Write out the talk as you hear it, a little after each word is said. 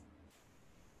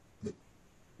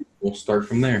we'll start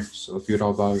from there. So if you'd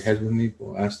all bow your heads with me,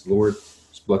 we'll ask the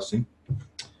Lord's blessing.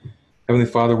 Heavenly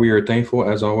Father, we are thankful,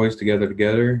 as always, to gather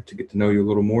together to get to know you a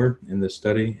little more in this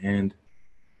study and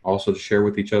also to share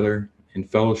with each other in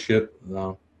fellowship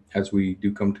as we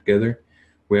do come together.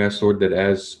 We ask, Lord, that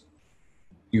as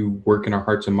you work in our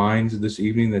hearts and minds this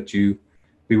evening, that you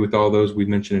be with all those we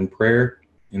mentioned in prayer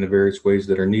in the various ways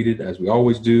that are needed, as we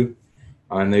always do.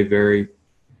 And they vary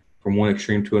from one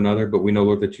extreme to another, but we know,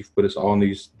 Lord, that you've put us all in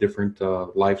these different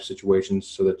life situations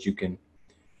so that you can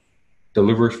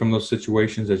deliver us from those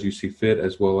situations as you see fit,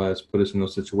 as well as put us in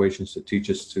those situations to teach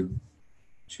us to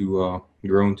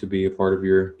grow and to be a part of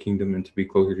your kingdom and to be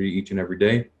closer to you each and every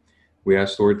day. We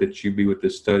ask, Lord, that you be with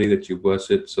this study, that you bless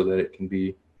it so that it can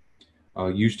be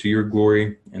used to your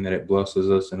glory, and that it blesses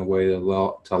us in a way to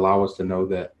allow us to know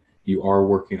that you are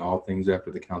working all things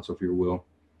after the counsel of your will,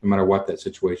 no matter what that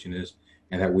situation is,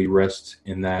 and that we rest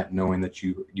in that, knowing that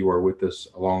you are with us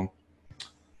along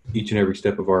each and every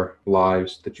step of our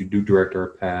lives, that you do direct our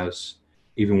paths,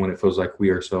 even when it feels like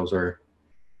we ourselves are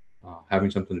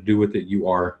having something to do with it. You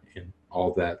are in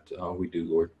all that we do,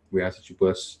 Lord. We ask that you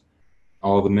bless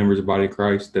all the members of the body of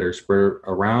Christ that are spread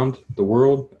around the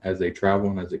world as they travel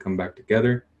and as they come back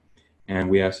together. And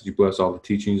we ask that you bless all the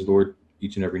teachings, Lord,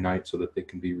 each and every night so that they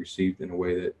can be received in a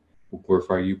way that will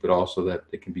glorify you, but also that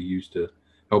they can be used to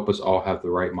help us all have the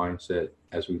right mindset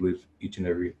as we live each and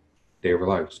every day of our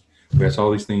lives. We ask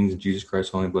all these things in Jesus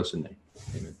Christ's holy and blessed name.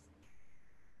 Amen.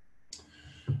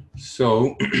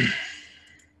 So,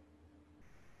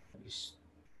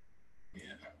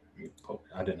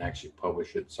 I didn't actually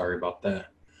publish it. Sorry about that.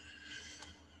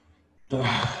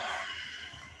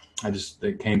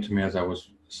 It came to me as I was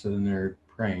sitting there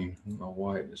praying. I don't know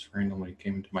why it just randomly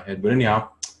came into my head. But anyhow,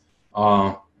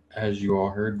 as you all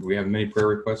heard, we have many prayer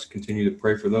requests. Continue to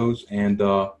pray for those. And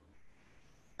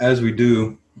as we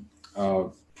do,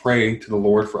 pray to the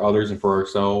Lord for others and for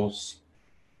ourselves.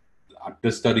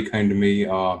 This study came to me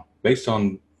based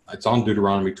on, it's on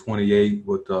Deuteronomy 28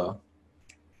 with,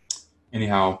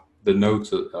 anyhow, the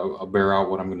notes bear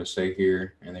out what I'm going to say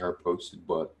here, and they are posted,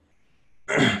 but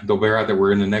they'll bear out that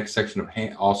we're in the next section of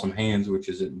Awesome Hands, which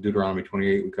is in Deuteronomy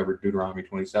 28. We covered Deuteronomy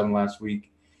 27 last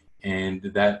week, and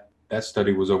that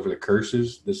study was over the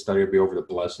curses. This study will be over the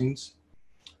blessings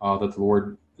that the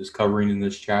Lord is covering in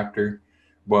this chapter.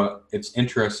 But it's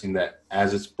interesting that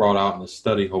as it's brought out in the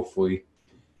study, hopefully,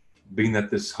 being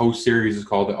that this whole series is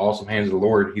called the Awesome Hands of the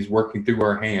Lord, he's working through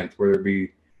our hands, whether it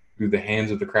be through the hands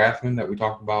of the craftsman that we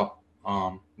talked about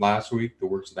last week, the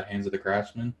works of the hands of the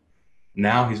craftsman.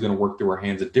 Now he's going to work through our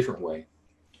hands a different way.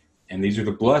 And these are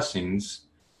the blessings,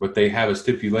 but they have a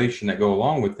stipulation that go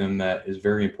along with them that is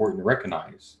very important to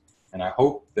recognize. And I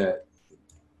hope that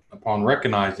upon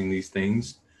recognizing these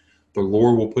things, the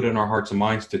Lord will put in our hearts and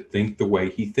minds to think the way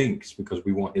he thinks, because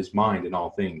we want his mind in all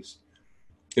things.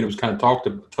 And it was kind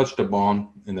of touched upon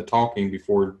in the talking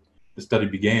before the study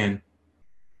began.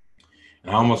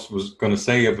 And I almost was going to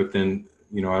say it, but then,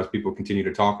 as people continue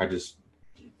to talk, I just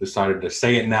decided to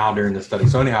say it now during the study.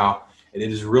 So anyhow, it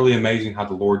is really amazing how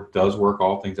the Lord does work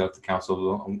all things out the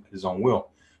counsel of his own will.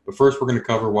 But first, we're going to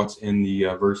cover what's in the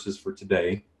verses for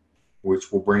today,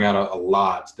 which will bring out a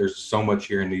lot. There's so much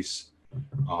here in these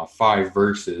 5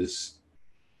 verses.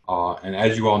 And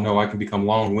as you all know, I can become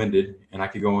long-winded, and I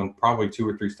could go on probably 2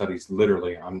 or 3 studies,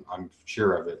 literally, I'm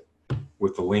sure of it,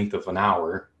 with the length of an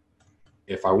hour,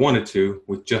 if I wanted to,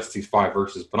 with just these 5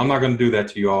 verses. But I'm not going to do that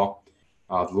to you all.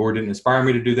 The Lord didn't inspire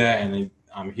me to do that, and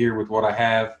I'm here with what I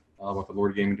have, what the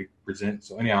Lord gave me to present.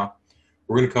 So anyhow,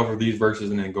 we're going to cover these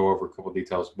verses and then go over a couple of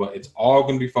details. But it's all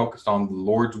going to be focused on the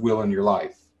Lord's will in your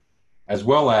life, as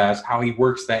well as how he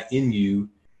works that in you.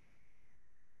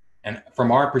 And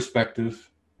from our perspective,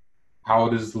 how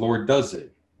it is the Lord does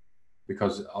it.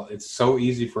 Because it's so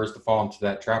easy for us to fall into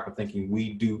that trap of thinking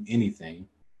we do anything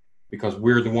because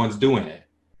we're the ones doing it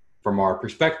from our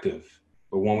perspective.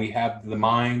 But when we have the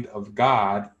mind of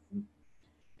God,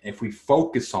 if we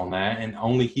focus on that, and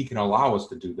only he can allow us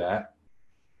to do that,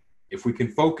 if we can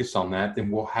focus on that,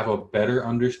 then we'll have a better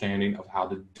understanding of how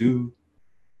to do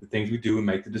the things we do and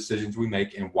make the decisions we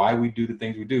make and why we do the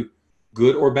things we do,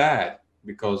 good or bad,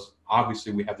 because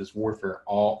obviously we have this warfare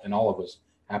in all of us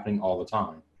happening all the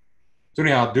time. So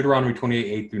anyhow, Deuteronomy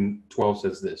 28, 8-12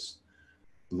 says this: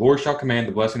 "The Lord shall command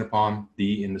the blessing upon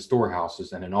thee in the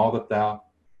storehouses, and in all that thou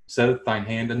setteth thine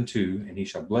hand unto, and he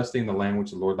shall bless thee in the land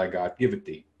which the Lord thy God giveth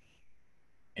thee."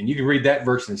 And you can read that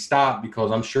verse and stop,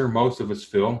 because I'm sure most of us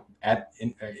feel at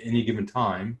any given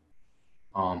time,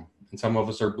 and some of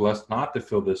us are blessed not to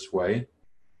feel this way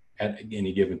at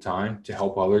any given time, to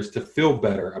help others to feel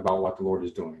better about what the Lord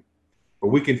is doing. But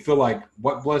we can feel like,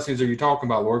 what blessings are you talking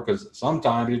about, Lord? Because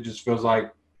sometimes it just feels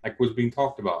like was being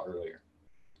talked about earlier.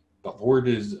 The Lord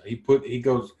is,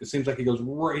 it seems like he goes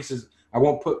right, he says, I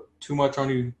won't put too much on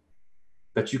you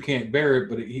that you can't bear it,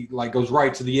 but he like goes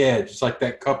right to the edge. It's like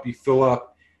that cup you fill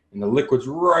up and the liquid's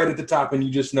right at the top and you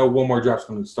just know one more drop's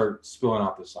going to start spilling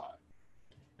out the side.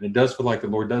 And it does feel like the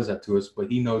Lord does that to us, but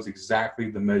he knows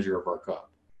exactly the measure of our cup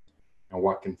and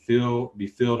what can be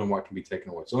filled and what can be taken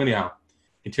away. So anyhow,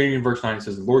 continuing in verse 9, it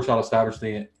says, the Lord shall establish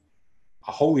thee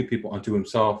a holy people unto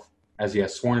himself, as he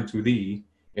has sworn unto thee,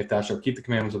 if thou shalt keep the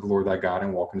commandments of the Lord thy God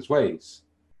and walk in his ways.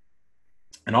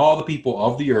 And all the people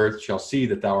of the earth shall see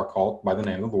that thou art called by the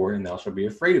name of the Lord, and thou shalt be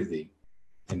afraid of thee,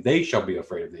 and they shall be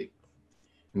afraid of thee.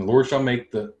 And the Lord shall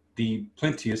make thee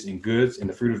plenteous in goods, in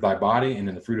the fruit of thy body, and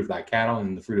in the fruit of thy cattle, and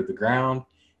in the fruit of the ground,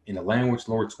 in the land which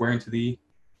the Lord sware unto thee,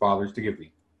 fathers to give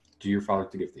thee, to your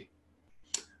fathers to give thee.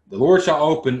 The Lord shall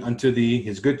open unto thee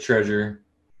his good treasure,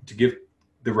 to give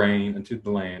the rain unto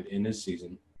the land in his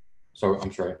season. So,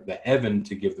 I'm sorry, the heaven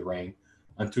to give the rain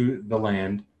unto the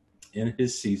land in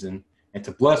his season, and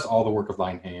to bless all the work of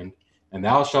thine hand. And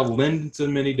thou shalt lend unto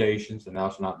many nations, and thou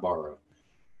shalt not borrow.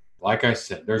 Like I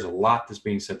said, there's a lot that's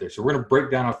being said there. So we're going to break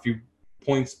down a few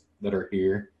points that are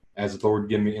here, as the Lord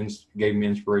gave me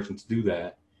inspiration to do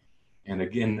that. And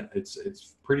again, it's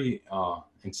pretty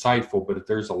insightful, but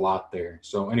there's a lot there.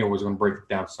 So anyway, we're going to break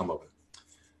down some of it.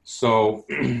 So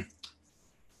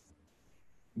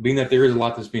being that there is a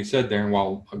lot that's being said there, and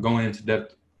while going into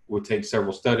depth would take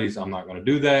several studies, I'm not going to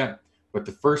do that. But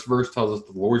the first verse tells us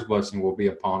the Lord's blessing will be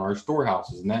upon our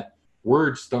storehouses. And that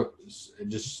word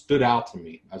just stood out to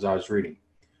me as I was reading.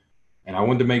 And I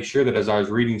wanted to make sure that as I was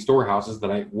reading storehouses, that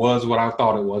I was what I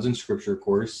thought it was in Scripture, of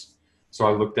course. So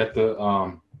I looked at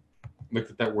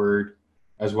that word,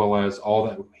 as well as all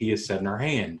that he has said in our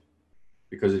hand.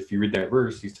 Because if you read that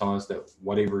verse, he's telling us that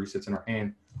whatever he sets in our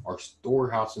hand, our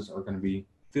storehouses are going to be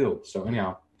filled. So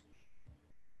anyhow,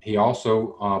 he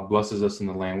also blesses us in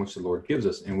the land which the Lord gives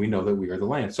us, and we know that we are the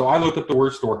land. So I looked up the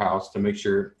word storehouse to make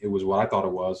sure it was what I thought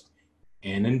it was,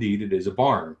 and indeed it is a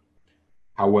barn.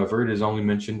 However, it is only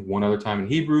mentioned one other time in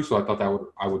Hebrew, so I thought that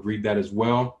I would read that as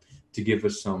well to give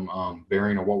us some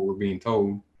bearing on what we're being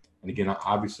told. And again, I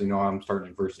obviously know I'm starting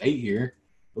in verse 8 here,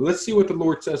 but let's see what the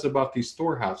Lord says about these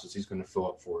storehouses he's going to fill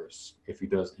up for us, if he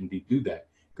does indeed do that,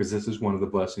 because this is one of the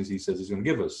blessings he says he's going to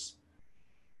give us.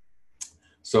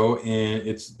 So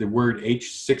it's the word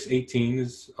H618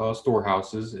 is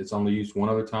storehouses. It's only used one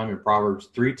other time in Proverbs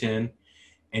 3:10.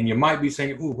 And you might be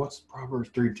saying, ooh, what's Proverbs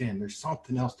 3:10? There's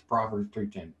something else to Proverbs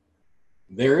 3:10.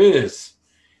 There is.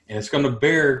 And it's going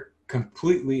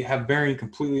to have bearing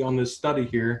completely on this study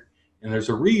here. And there's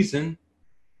a reason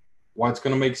why it's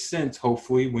going to make sense,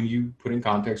 hopefully, when you put in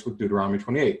context with Deuteronomy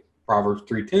 28. Proverbs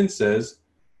 3:10 says,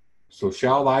 so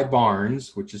shall thy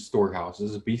barns, which is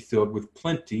storehouses, be filled with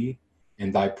plenty,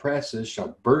 and thy presses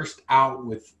shall burst out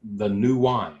with the new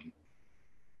wine.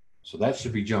 So that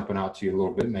should be jumping out to you a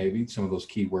little bit, maybe, some of those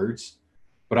key words.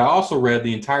 But I also read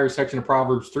the entire section of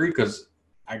Proverbs 3 because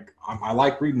I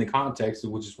like reading the context,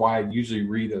 which is why I usually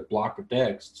read a block of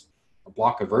text, a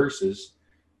block of verses,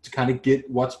 to kind of get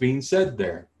what's being said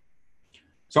there.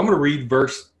 So I'm going to read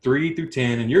verse 3 through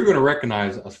 10, and you're going to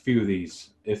recognize a few of these,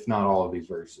 if not all of these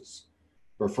verses.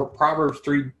 But for Proverbs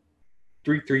 3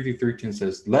 through 3:10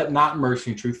 says, let not mercy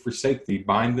and truth forsake thee,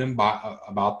 bind them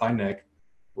about thy neck,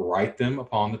 write them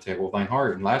upon the table of thine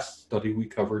heart. And last study we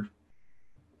covered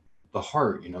the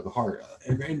heart, the heart.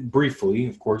 And briefly,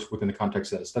 of course, within the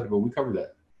context of that study, but we covered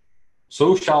that.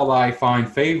 So shall I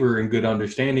find favor and good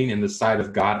understanding in the sight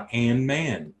of God and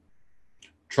man.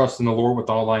 Trust in the Lord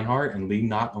with all thine heart, and lean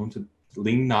not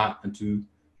unto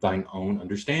thine own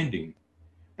understanding.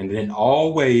 And in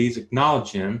all ways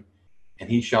acknowledge him, and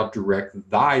he shall direct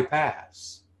thy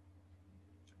paths.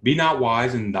 Be not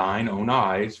wise in thine own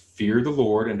eyes. Fear the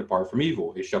Lord, and depart from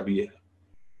evil. It shall be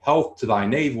health to thy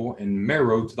navel, and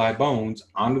marrow to thy bones.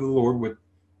 Honor the Lord with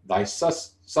thy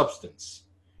substance,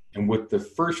 and with the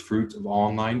first fruits of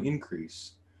all thine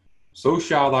increase. So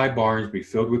shall thy barns be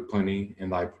filled with plenty,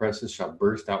 and thy presses shall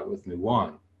burst out with new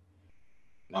wine.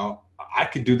 Now, I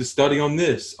could do the study on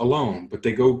this alone, but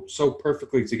they go so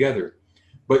perfectly together.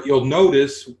 But you'll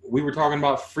notice we were talking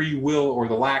about free will or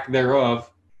the lack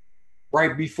thereof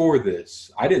right before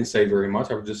this. I didn't say very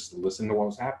much. I was just listening to what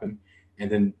was happening. And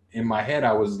then in my head,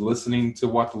 I was listening to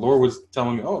what the Lord was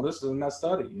telling me. Oh, this is in that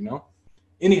study,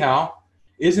 Anyhow,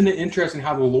 isn't it interesting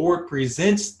how the Lord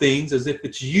presents things as if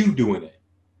it's you doing it?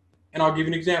 And I'll give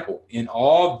you an example. In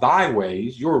all thy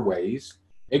ways, your ways,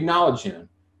 acknowledge him.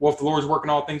 Well, if the Lord's working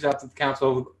all things out to the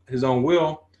counsel of his own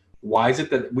will, why is it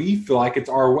that we feel like it's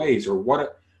our ways? Or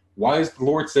what Why is the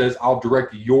Lord says, I'll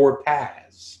direct your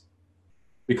paths?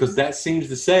 Because that seems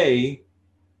to say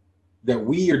that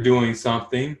we are doing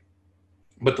something,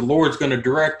 but the Lord's going to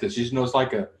direct us. It's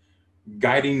like a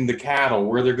guiding the cattle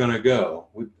where they're going to go,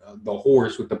 with the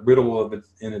horse with the bridle of it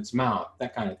in its mouth,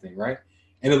 that kind of thing, right?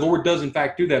 And the Lord does in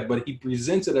fact do that, but he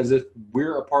presents it as if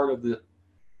we're a part of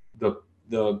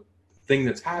the thing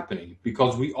that's happening,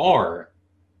 because we are.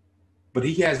 But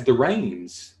he has the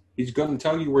reins. He's going to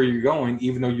tell you where you're going,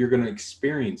 even though you're going to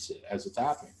experience it as it's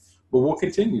happening. But we'll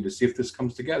continue to see if this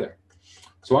comes together.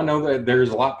 So I know that there's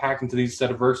a lot packed into these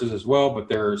set of verses as well, but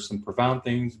there are some profound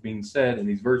things being said in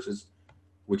these verses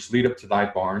which lead up to thy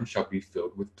barn shall be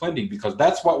filled with plenty, because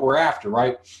that's what we're after,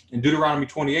 right? In Deuteronomy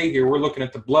 28 here, we're looking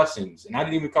at the blessings, and I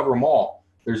didn't even cover them all.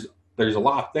 There's a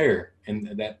lot there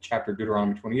in that chapter,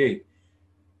 Deuteronomy 28,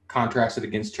 contrasted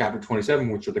against chapter 27,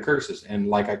 which are the curses. And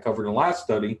like I covered in the last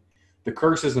study, the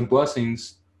curses and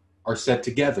blessings are set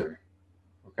together,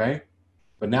 okay?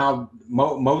 But now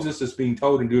Moses is being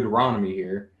told in Deuteronomy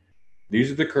here,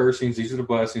 these are the cursings, these are the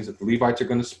blessings that the Levites are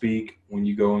going to speak when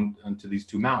you go into these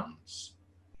two mountains.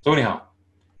 So anyhow,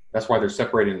 that's why they're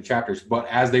separated in chapters. But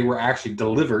as they were actually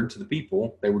delivered to the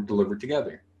people, they were delivered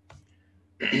together.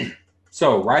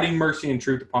 So, writing mercy and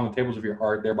truth upon the tables of your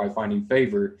heart, thereby finding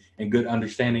favor and good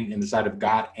understanding in the sight of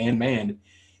God and man,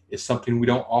 is something we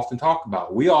don't often talk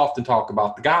about. We often talk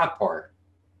about the God part.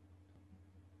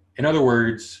 In other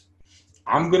words,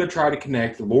 I'm going to try to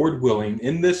connect, Lord willing,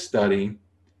 in this study,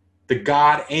 the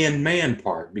God and man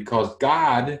part, because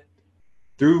God,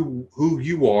 through who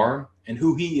you are and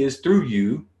who he is through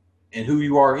you and who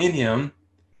you are in him,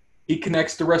 he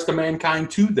connects the rest of mankind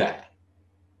to that.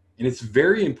 And it's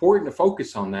very important to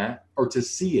focus on that, or to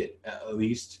see it at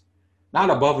least, not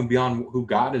above and beyond who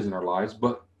God is in our lives,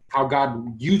 but how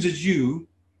God uses you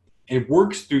and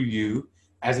works through you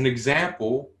as an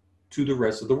example to the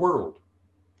rest of the world.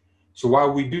 So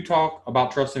while we do talk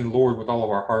about trusting the Lord with all of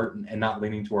our heart and not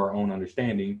leaning to our own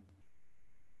understanding,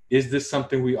 is this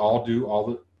something we all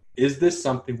do is this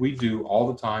something we do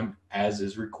all the time as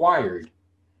is required?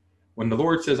 When the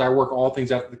Lord says, I work all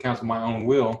things after the counsel of my own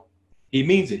will, he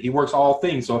means it. He works all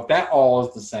things. So if that all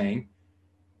is the same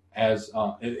as,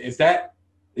 if that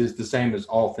is the same as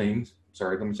all things,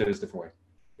 sorry, let me say this a different way.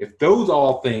 If those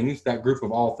all things, that group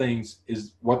of all things,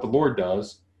 is what the Lord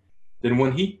does, then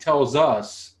when he tells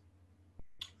us,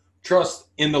 trust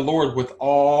in the Lord with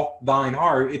all thine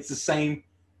heart, it's the same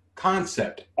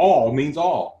concept. All means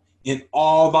all. In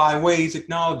all thy ways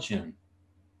acknowledge him.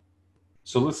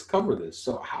 So let's cover this.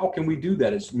 So how can we do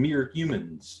that as mere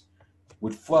humans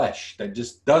with flesh that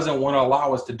just doesn't want to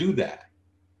allow us to do that?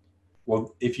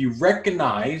 Well, if you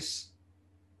recognize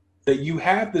that you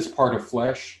have this part of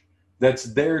flesh that's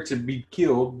there to be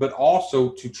killed, but also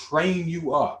to train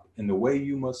you up in the way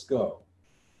you must go.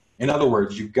 In other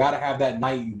words, you've got to have that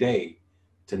night and day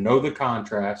to know the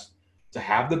contrast, to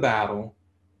have the battle,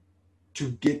 to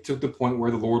get to the point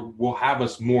where the Lord will have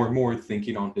us more and more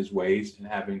thinking on his ways and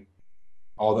having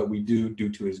all that we do due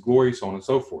to his glory, so on and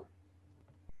so forth.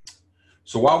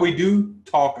 So while we do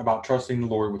talk about trusting the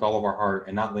Lord with all of our heart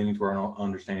and not leaning to our own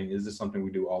understanding, is this something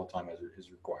we do all the time as it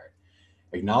is required?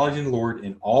 Acknowledging the Lord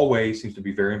in all ways seems to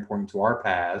be very important to our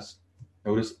paths.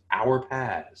 Notice our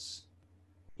paths.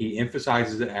 He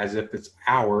emphasizes it as if it's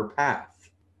our path.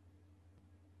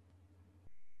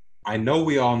 I know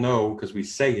we all know, because we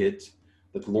say it,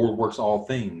 that the Lord works all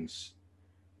things,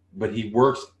 but he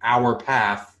works our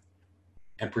path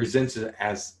and presents it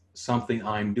as something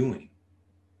I'm doing.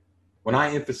 When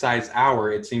I emphasize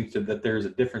our, it seems that there's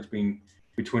a difference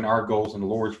between our goals and the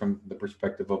Lord's from the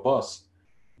perspective of us,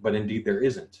 but indeed there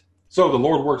isn't. So the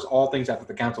Lord works all things after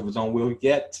the counsel of his own will,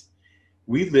 yet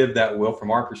we live that will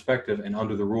from our perspective and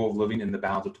under the rule of living in the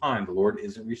bounds of time. The Lord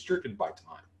isn't restricted by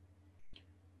time.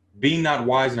 Being not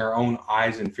wise in our own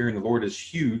eyes and fearing the Lord is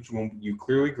huge when you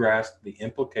clearly grasp the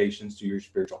implications to your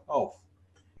spiritual health.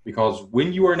 Because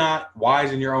when you are not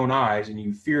wise in your own eyes and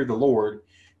you fear the Lord,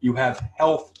 you have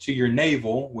health to your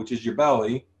navel, which is your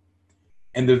belly,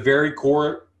 and to the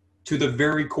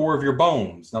very core of your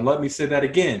bones. Now let me say that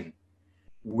again.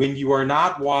 When you are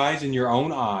not wise in your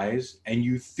own eyes and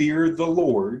you fear the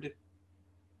Lord,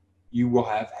 you will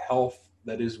have health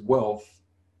that is wealth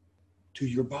to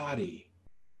your body,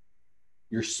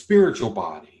 your spiritual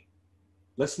body.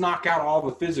 Let's knock out all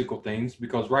the physical things,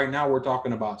 because right now we're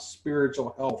talking about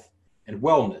spiritual health and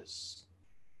wellness.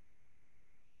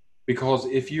 Because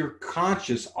if you're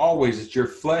conscious always that your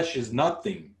flesh is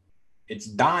nothing, it's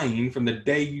dying from the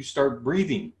day you start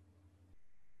breathing.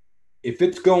 If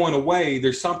it's going away,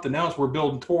 there's something else we're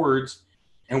building towards,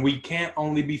 And we can't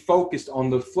only be focused on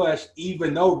the flesh,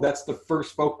 even though that's the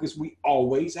first focus we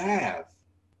always have.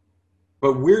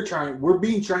 But we're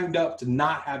being trained up to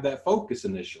not have that focus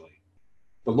initially.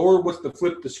 The Lord wants to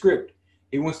flip the script.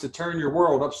 He wants to turn your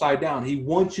world upside down. He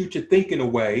wants you to think in a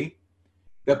way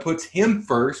that puts him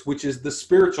first, which is the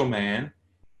spiritual man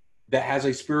that has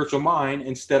a spiritual mind,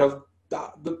 instead of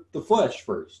the flesh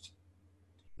first.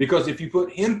 Because if you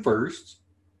put him first,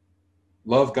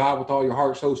 love God with all your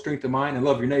heart, soul, strength, and mind, and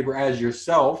love your neighbor as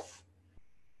yourself,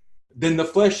 then the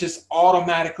flesh is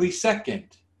automatically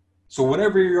second. So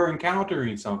whenever you're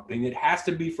encountering something, it has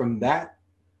to be from that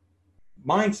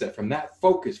mindset, from that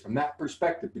focus, from that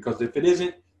perspective. Because if it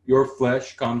isn't, your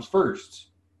flesh comes first.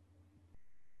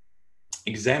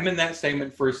 Examine that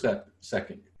statement for a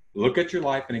second. Look at your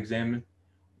life and examine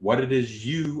what it is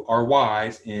you are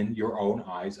wise in your own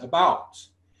eyes about.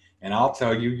 And I'll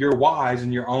tell you, you're wise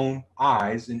in your own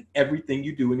eyes in everything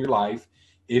you do in your life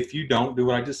if you don't do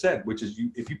what I just said, which is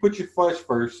if you put your flesh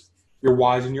first, you're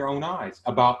wise in your own eyes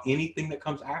about anything that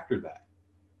comes after that.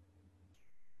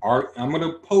 All right, I'm going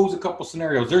to pose a couple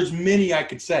scenarios. There's many I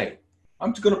could say.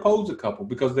 I'm just going to pose a couple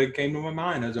because they came to my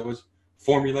mind as I was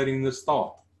formulating this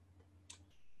thought.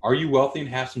 Are you wealthy and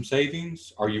have some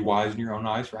savings? Are you wise in your own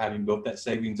eyes for having built that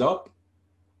savings up?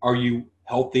 Are you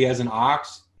healthy as an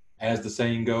ox, as the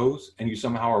saying goes, and you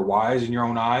somehow are wise in your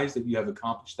own eyes that you have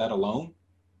accomplished that alone?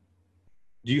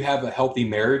 Do you have a healthy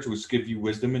marriage which gives you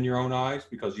wisdom in your own eyes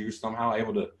because you're somehow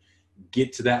able to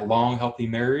get to that long, healthy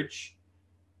marriage?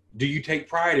 Do you take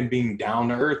pride in being down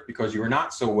to earth because you are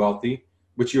not so wealthy,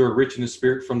 but you are rich in the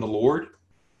spirit from the Lord?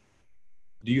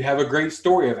 Do you have a great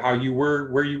story of how you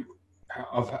were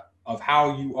of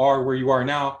how you are where you are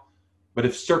now, but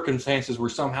if circumstances were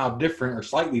somehow different or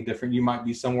slightly different, you might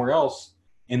be somewhere else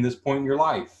in this point in your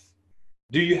life?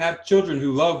 Do you have children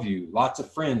who love you, lots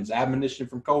of friends, admonition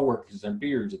from coworkers and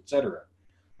peers, etc.?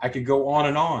 I could go on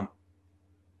and on.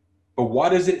 But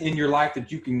what is it in your life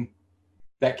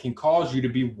that can cause you to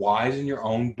be wise in your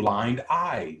own blind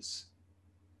eyes?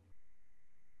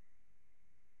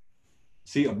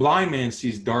 See, a blind man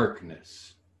sees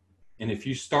darkness. And if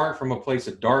you start from a place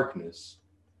of darkness,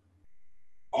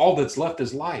 all that's left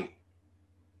is light.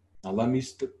 Now let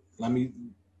me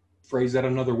phrase that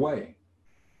another way.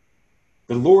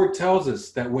 The Lord tells us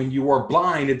that when you are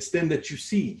blind, it's then that you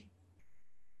see.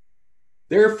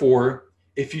 Therefore,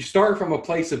 if you start from a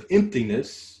place of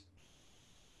emptiness,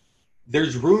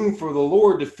 there's room for the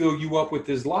Lord to fill you up with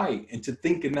his light and to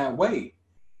think in that way.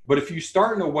 But if you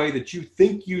start in a way that you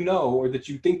think you know, or that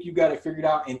you think you got it figured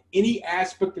out in any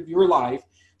aspect of your life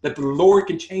that the Lord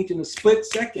can change in a split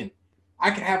second.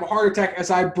 I can have a heart attack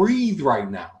as I breathe right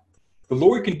now. The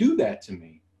Lord can do that to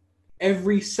me.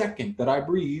 Every second that I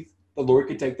breathe, the Lord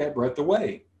can take that breath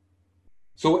away.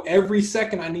 So every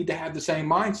second I need to have the same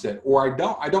mindset, or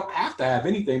I don't have to have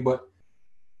anything, but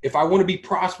if I want to be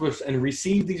prosperous and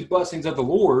receive these blessings of the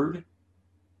Lord,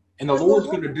 and the Lord's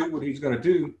going to do what he's going to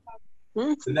do,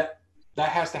 then that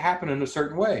has to happen in a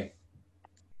certain way.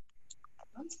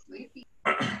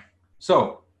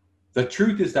 So the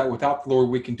truth is that without the Lord,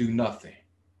 we can do nothing.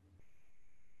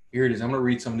 Here it is. I'm going to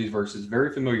read some of these verses.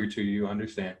 Very familiar to you,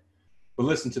 understand. But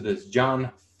listen to this.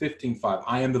 John 15:5.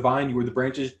 I am the vine, you are the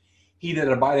branches. He that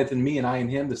abideth in me and I in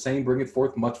him, the same bringeth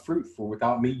forth much fruit. For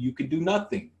without me, you can do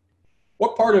nothing.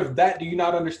 What part of that do you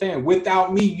not understand?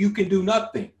 Without me, you can do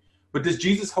nothing. But does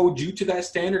Jesus hold you to that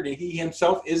standard and he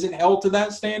himself isn't held to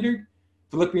that standard?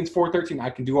 Philippians 4:13,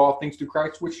 I can do all things through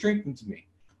Christ which strengthens me.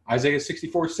 Isaiah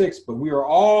 64:6, but we are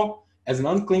all as an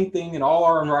unclean thing and all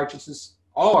our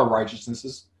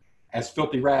righteousnesses as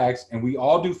filthy rags, and we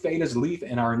all do fade as a leaf,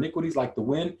 and our iniquities like the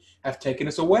wind have taken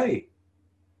us away.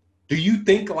 Do you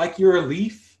think like you're a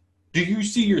leaf? Do you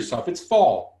see yourself? It's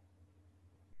fall.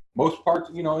 Most parts,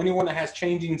 anyone that has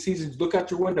changing seasons, look out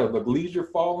your window. The leaves are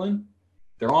falling.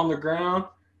 They're on the ground.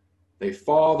 They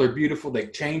fall. They're beautiful. They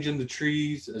change in the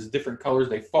trees as different colors.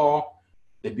 They fall.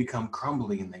 They become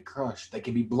crumbly and they crush. They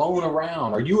can be blown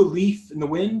around. Are you a leaf in the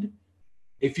wind?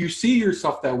 If you see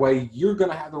yourself that way, you're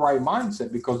going to have the right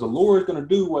mindset because the Lord is going to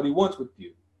do what he wants with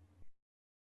you.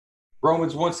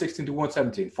 Romans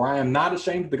 1:16-1:17. For I am not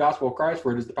ashamed of the gospel of Christ,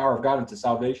 for it is the power of God unto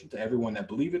salvation to everyone that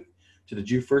believeth, to the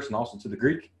Jew first and also to the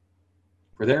Greek.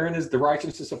 For therein is the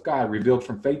righteousness of God revealed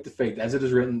from faith to faith, as it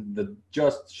is written, the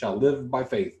just shall live by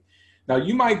faith. Now,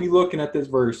 you might be looking at this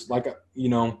verse like,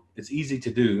 it's easy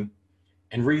to do,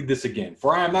 and read this again.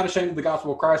 For I am not ashamed of the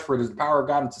gospel of Christ, for it is the power of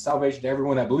God unto salvation to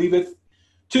everyone that believeth,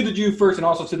 to the Jew first and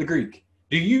also to the Greek.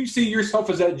 Do you see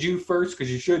yourself as that Jew first?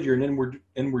 Because you should. You're an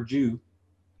inward Jew.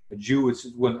 A Jew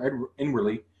is one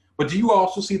inwardly. But do you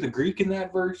also see the Greek in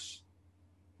that verse?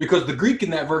 Because the Greek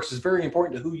in that verse is very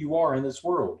important to who you are in this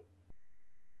world.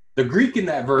 The Greek in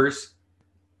that verse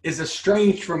is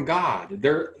estranged from God.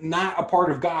 They're not a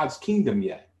part of God's kingdom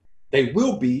yet. They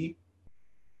will be.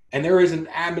 And there is an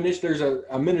admonition, there's an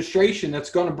administration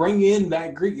that's going to bring in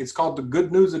that Greek. It's called the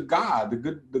good news of God,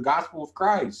 the gospel of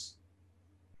Christ.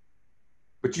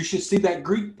 But you should see that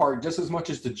Greek part just as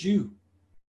much as the Jew.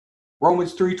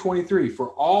 Romans 3:23, for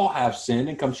all have sinned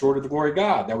and come short of the glory of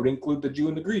God. That would include the Jew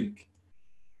and the Greek.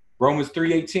 Romans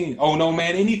 3:18, owe no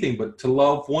man anything but to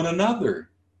love one another.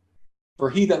 For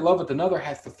he that loveth another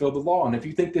hath fulfilled the law. And if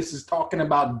you think this is talking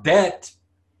about debt,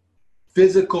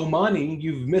 physical money,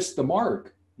 you've missed the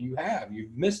mark.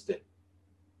 You've missed it.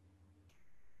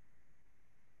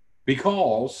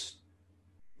 Because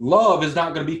love is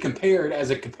not going to be compared as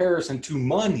a comparison to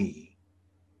money.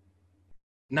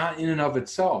 Not in and of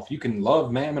itself. You can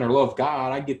love mammon or love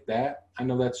God. I get that. I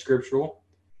know that's scriptural.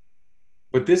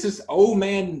 But this is, owe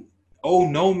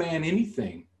no man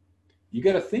anything. You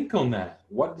got to think on that.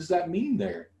 What does that mean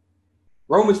there?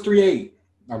 Romans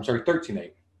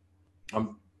 13:8.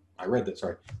 I read that,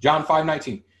 sorry. John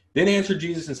 5:19. Then answered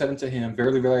Jesus and said unto him,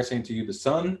 verily, verily, I say unto you, the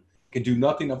Son can do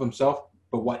nothing of himself,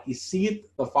 but what he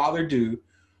seeth the Father do,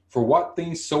 for what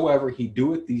things soever he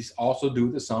doeth, these also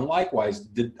doeth the Son likewise.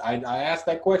 I asked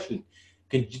that question.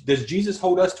 Does Jesus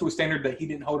hold us to a standard that he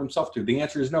didn't hold himself to? The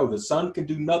answer is no. The Son can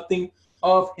do nothing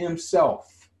of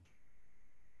himself.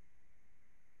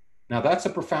 Now, that's a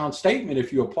profound statement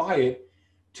if you apply it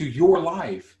to your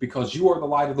life, because you are the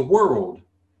light of the world.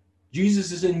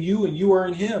 Jesus is in you and you are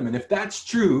in him. And if that's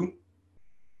true,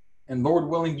 and Lord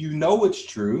willing, you know it's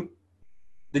true,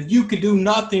 then you can do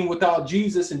nothing without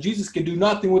Jesus, and Jesus can do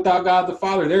nothing without God the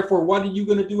Father. Therefore, what are you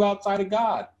going to do outside of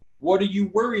God? What are you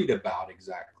worried about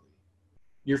exactly?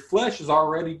 Your flesh is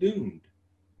already doomed.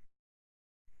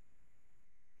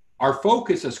 Our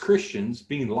focus as Christians,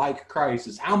 being like Christ,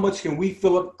 is how much can we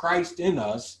fill up Christ in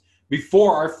us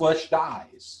before our flesh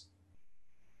dies?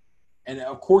 And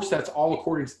of course, that's all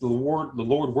according to the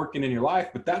Lord working in your life,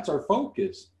 but that's our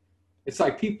focus. It's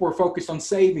like people are focused on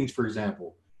savings, for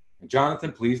example. And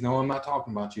Jonathan, please know I'm not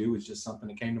talking about you. It's just something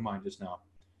that came to mind just now.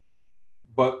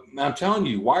 But I'm telling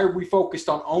you, why are we focused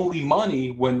on only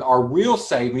money when our real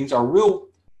savings, our real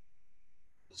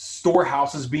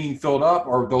storehouses being filled up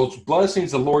are those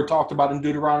blessings the Lord talked about in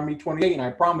Deuteronomy 28? And I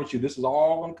promise you, this is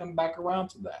all going to come back around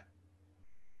to that.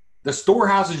 The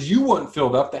storehouses you want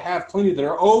filled up, that have plenty, that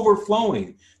are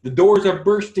overflowing. The doors are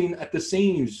bursting at the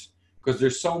seams because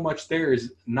there's so much there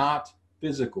is not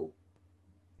physical.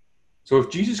 So if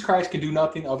Jesus Christ can do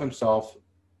nothing of himself,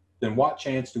 then what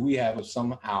chance do we have of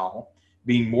somehow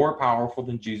being more powerful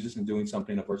than Jesus and doing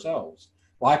something of ourselves?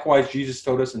 Likewise, Jesus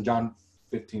told us in John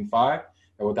 15:5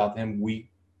 that without him we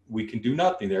can do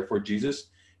nothing. Therefore, Jesus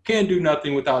can do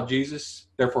nothing without Jesus.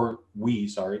 Therefore, we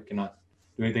cannot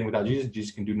do anything without Jesus.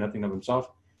 Jesus can do nothing of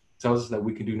himself. It tells us that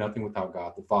we can do nothing without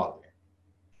God the Father.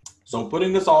 So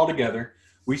putting this all together,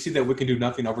 we see that we can do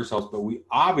nothing of ourselves, but we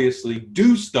obviously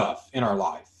do stuff in our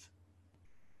life.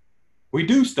 We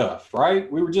do stuff,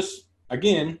 right? We were just,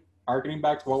 again, harkening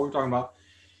back to what we were talking about.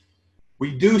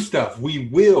 We do stuff. We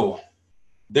will.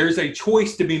 There's a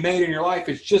choice to be made in your life.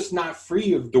 It's just not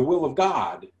free of the will of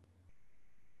God.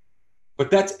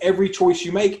 But that's every choice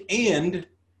you make. And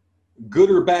good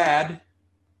or bad,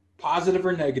 positive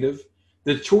or negative,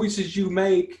 the choices you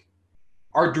make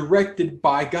are directed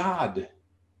by God.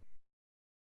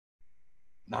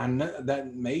 Now,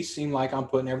 that may seem like I'm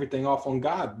putting everything off on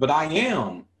God, but I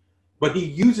am. But he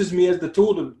uses me as the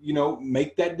tool to,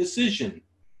 make that decision.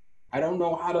 I don't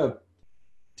know how to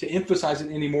emphasize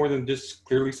it any more than just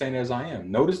clearly saying as I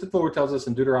am. Notice that the Lord tells us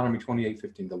in Deuteronomy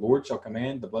 28:15, the Lord shall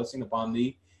command the blessing upon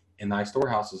thee in thy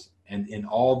storehouses and in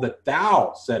all that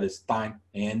thou settest thine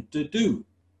hand to do.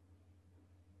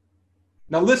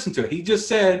 Now listen to it. He just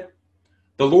said,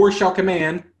 the Lord shall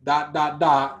command, ...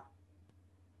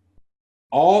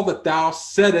 all that thou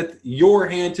setteth your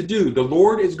hand to do. The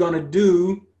Lord is going to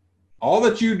do all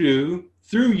that you do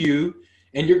through you,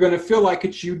 and you're going to feel like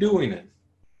it's you doing it.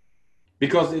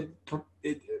 Because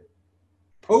it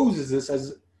poses this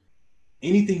as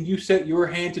anything you set your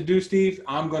hand to do, Steve,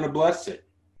 I'm going to bless it.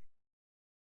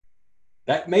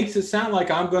 That makes it sound like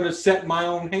I'm going to set my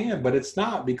own hand, but it's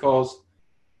not, because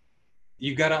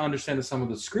you got to understand some of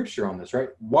the scripture on this, right?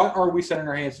 What are we setting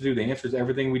our hands to do? The answer is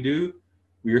everything we do,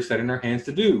 we are setting our hands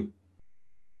to do.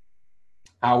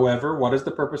 However, what is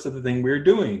the purpose of the thing we're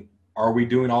doing? Are we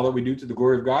doing all that we do to the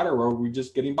glory of God, or are we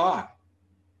just getting by?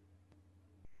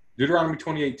 Deuteronomy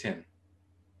 28:10.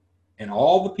 And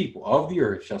all the people of the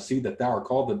earth shall see that thou art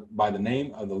called by the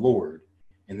name of the Lord,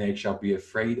 and they shall be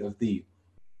afraid of thee.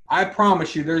 I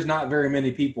promise you there's not very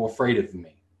many people afraid of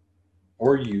me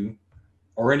or you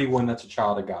or anyone that's a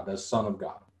child of God, that's a son of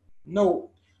God. No,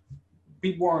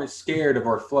 people aren't scared of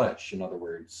our flesh, in other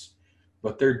words,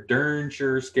 but they're darn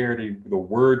sure scared of the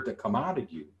word that come out of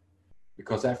you,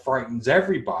 because that frightens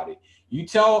everybody. You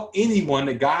tell anyone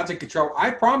that God's in control.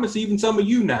 I promise even some of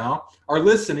you now are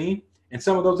listening, and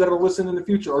some of those that are listening in the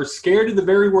future are scared of the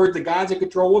very word that God's in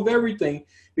control of everything,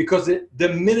 because it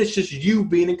diminishes you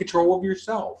being in control of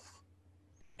yourself.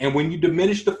 And when you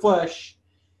diminish the flesh,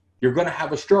 you're going to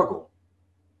have a struggle.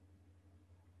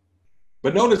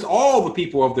 But notice all the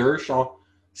people of the earth shall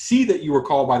see that you are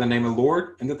called by the name of the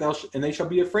Lord, and that they shall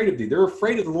be afraid of thee. They're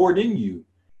afraid of the Lord in you.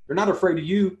 They're not afraid of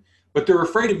you, but they're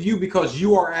afraid of you because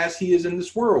you are as he is in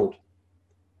this world.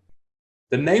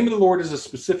 The name of the Lord is a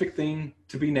specific thing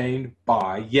to be named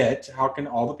by, yet how can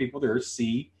all the people of the earth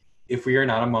see if we are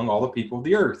not among all the people of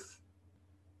the earth?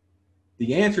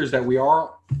 The answer is that we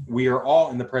are all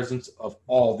in the presence of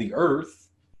all the earth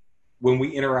when we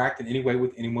interact in any way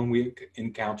with anyone we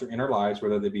encounter in our lives,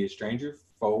 whether they be a stranger,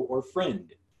 foe, or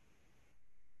friend.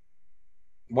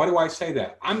 Why do I say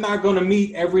that? I'm not going to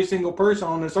meet every single person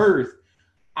on this earth.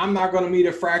 I'm not going to meet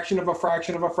a fraction of a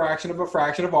fraction of a fraction of a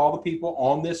fraction of all the people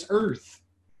on this earth.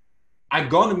 I'm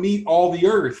going to meet all the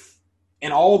earth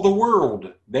and all the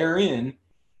world therein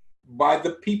by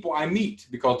the people I meet,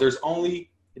 because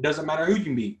it doesn't matter who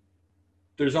you meet.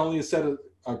 There's only a set of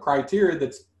criteria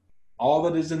that's all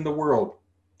that is in the world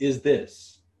is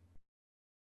this.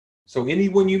 So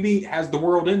anyone you meet has the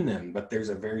world in them, but there's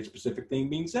a very specific thing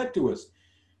being said to us,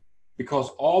 because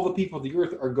all the people of the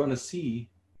earth are going to see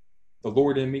the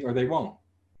Lord in me, or they won't.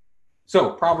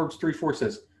 So Proverbs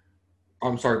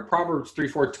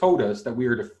 3:4 told us that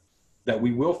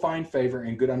we will find favor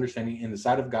and good understanding in the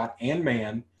sight of God and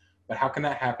man. But how can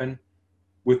that happen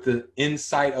with the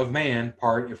insight of man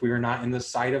part if we are not in the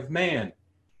sight of man?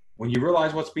 When you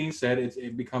realize what's being said,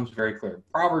 it becomes very clear.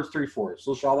 Proverbs 3:4.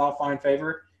 So shall thou find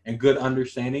favor and good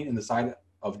understanding in the sight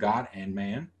of God and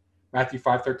man. Matthew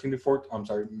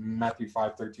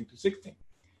 5:13-16.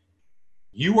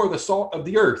 You are the salt of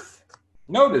the earth.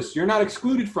 Notice, you're not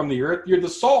excluded from the earth. You're the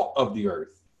salt of the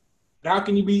earth. But how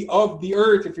can you be of the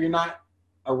earth if you're not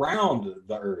around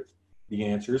the earth? The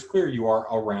answer is clear. You are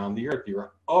around the earth.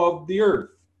 You're of the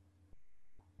earth.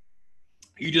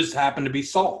 You just happen to be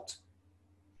salt.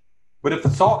 But if the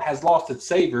salt has lost its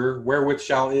savor, wherewith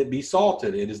shall it be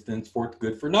salted? It is thenceforth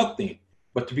good for nothing,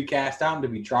 but to be cast out and to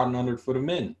be trodden under the foot of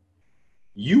men.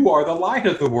 You are the light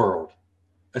of the world.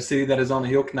 A city that is on a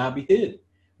hill cannot be hid.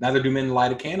 Neither do men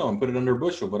light a candle and put it under a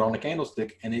bushel, but on a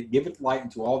candlestick, and it giveth light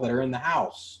unto all that are in the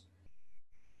house.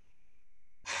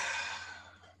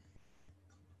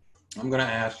 I'm going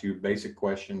to ask you a basic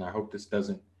question. I hope this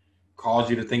doesn't cause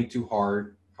you to think too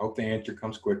hard. I hope the answer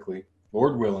comes quickly,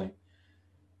 Lord willing.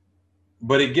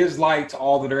 But it gives light to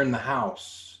all that are in the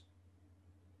house.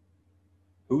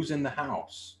 Who's in the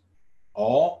house?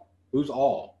 All? Who's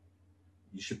all?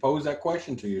 You should pose that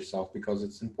question to yourself, because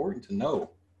it's important to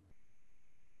know.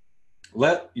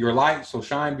 Let your light so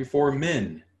shine before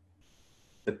men,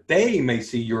 that they may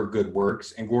see your good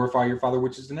works and glorify your Father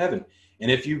which is in heaven.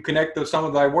 And if you connect the sum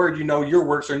of thy word, you know your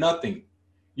works are nothing.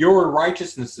 Your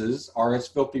righteousnesses are as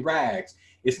filthy rags.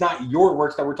 It's not your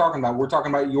works that we're talking about. We're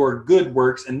talking about your good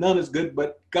works, and none is good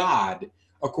but God,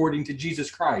 according to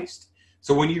Jesus Christ.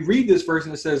 So when you read this verse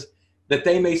and it says that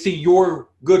they may see your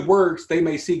good works, they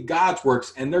may see God's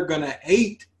works, and they're going to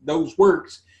hate those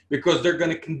works because they're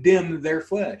going to condemn their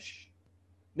flesh.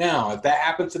 Now, if that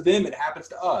happens to them, it happens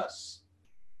to us.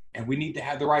 And we need to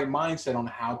have the right mindset on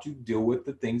how to deal with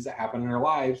the things that happen in our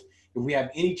lives if we have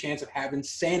any chance of having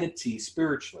sanity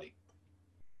spiritually.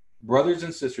 Brothers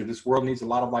and sisters, this world needs a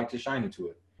lot of light to shine into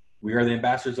it. We are the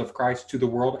ambassadors of Christ to the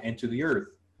world and to the earth.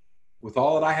 With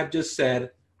all that I have just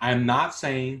said, I am not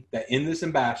saying that in this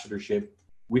ambassadorship,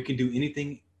 we can do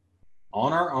anything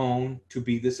on our own to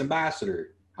be this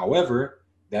ambassador. However,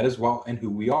 that is what and who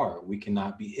we are. We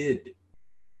cannot be hid.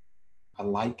 A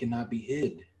light cannot be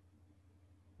hid.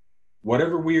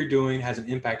 Whatever we are doing has an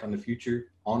impact on a future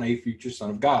son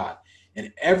of God.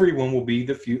 And everyone will be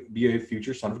a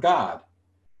future son of God.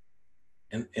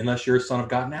 And unless you're a son of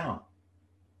God now.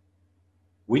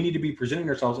 We need to be presenting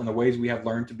ourselves in the ways we have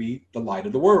learned to be the light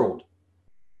of the world.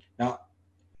 Now,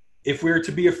 if we're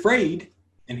to be afraid,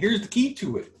 and here's the key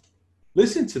to it.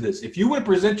 Listen to this. If you would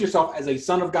present yourself as a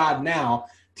son of God now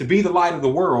to be the light of the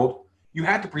world, you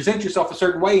have to present yourself a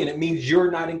certain way, and it means you're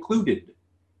not included.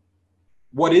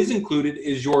 What is included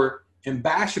is your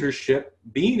ambassadorship,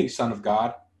 being a son of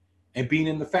God, and being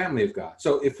in the family of God.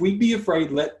 So if we be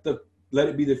afraid, let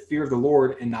it be the fear of the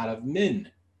Lord and not of men.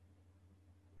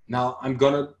 Now, I'm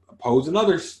going to pose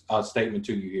another statement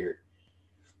to you here.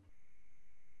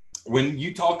 When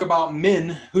you talk about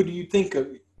men, who do you think of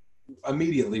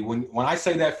immediately when I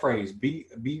say that phrase? Be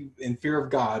in fear of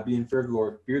God, be in fear of the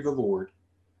Lord, fear the Lord,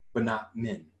 but not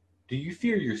men. Do you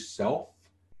fear yourself?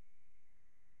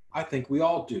 I think we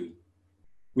all do.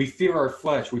 We fear our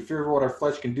flesh. We fear what our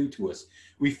flesh can do to us.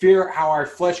 We fear how our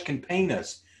flesh can pain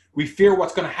us. We fear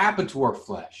what's going to happen to our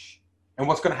flesh and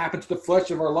what's going to happen to the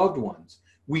flesh of our loved ones.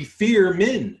 We fear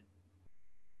men.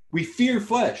 We fear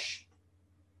flesh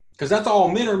because that's all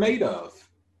men are made of,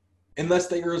 unless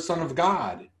they are a son of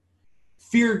God.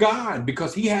 Fear God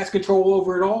because he has control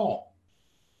over it all.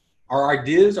 Our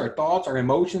ideas, our thoughts, our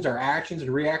emotions, our actions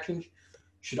and reactions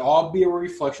should all be a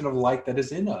reflection of the light that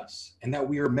is in us and that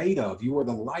we are made of. You are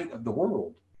the light of the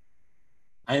world.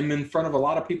 I am in front of a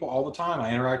lot of people all the time.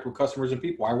 I interact with customers and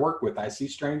people I work with. I see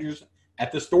strangers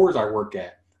at the stores I work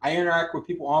at. I interact with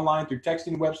people online through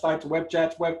texting, websites, web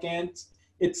chats, webcams,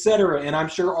 etc. And I'm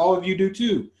sure all of you do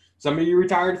too. Some of you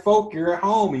retired folk, you're at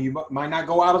home and you might not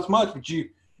go out as much, but you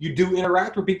do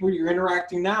interact with people you're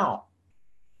interacting now.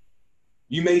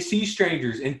 You may see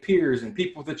strangers and peers and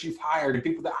people that you've hired and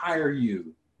people that hire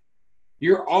you.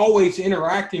 You're always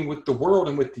interacting with the world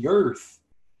and with the earth.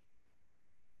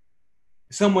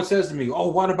 Someone says to me, oh,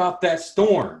 what about that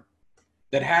storm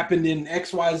that happened in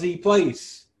XYZ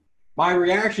place? My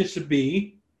reaction should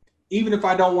be, even if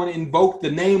I don't want to invoke the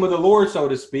name of the Lord, so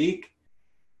to speak,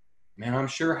 man, I'm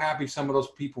sure happy some of those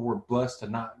people were blessed to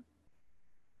not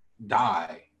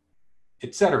die,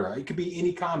 etc. It could be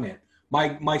any comment.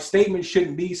 My statement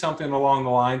shouldn't be something along the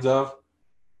lines of,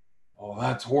 oh,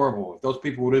 that's horrible. If those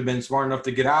people would have been smart enough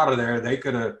to get out of there, they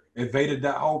could have evaded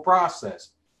that whole process.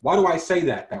 Why do I say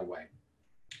that way?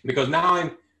 Because now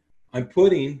I'm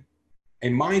putting a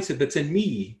mindset that's in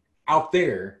me out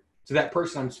there to that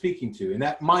person I'm speaking to. And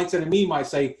that mindset in me might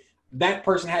say that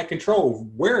person had control,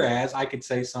 whereas I could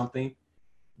say something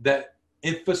that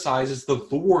emphasizes the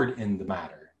Lord in the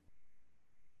matter.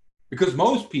 Because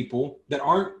most people that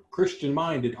aren't Christian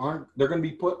minded they're going to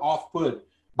be off put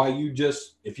by you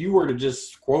if you were to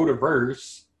just quote a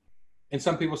verse. And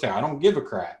some people say, I don't give a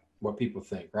crap what people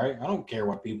think, right? I don't care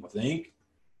what people think.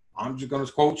 I'm just going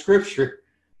to quote scripture.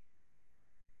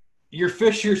 You're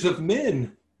fishers of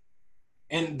men.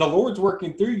 And the Lord's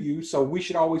working through you, so we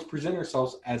should always present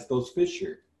ourselves as those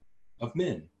fisher of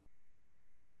men.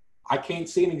 I can't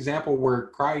see an example where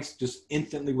Christ just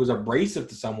instantly was abrasive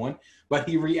to someone, but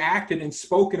he reacted and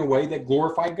spoke in a way that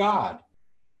glorified God.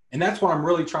 And that's what I'm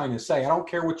really trying to say. I don't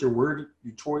care what your word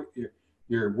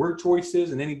choice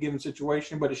is in any given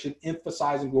situation, but it should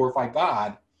emphasize and glorify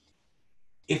God,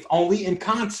 if only in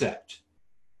concept.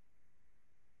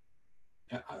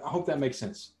 I hope that makes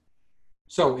sense.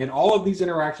 So in all of these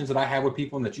interactions that I have with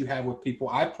people and that you have with people,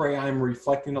 I pray I am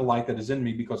reflecting the light that is in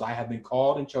me because I have been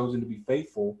called and chosen to be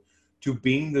faithful to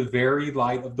being the very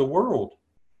light of the world.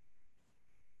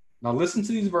 Now listen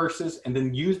to these verses and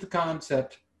then use the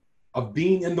concept of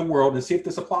being in the world and see if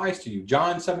this applies to you.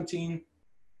 John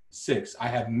 17:6. I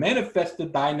have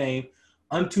manifested thy name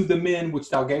unto the men which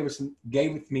thou gavest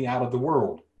me out of the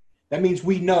world. That means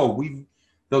we know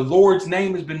the Lord's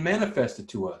name has been manifested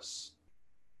to us.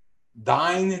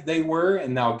 Thine they were,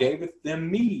 and thou gavest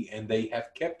them me, and they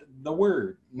have kept the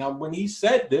word. Now, when he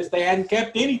said this, they hadn't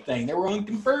kept anything. They were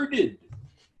unconverted.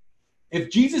 If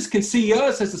Jesus can see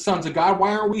us as the sons of God,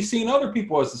 why aren't we seeing other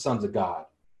people as the sons of God?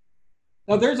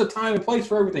 Now, there's a time and place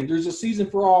for everything. There's a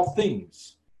season for all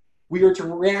things. We are to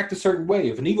react a certain way.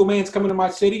 If an evil man's coming to my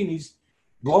city and he's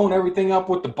blowing everything up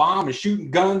with the bomb and shooting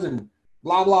guns and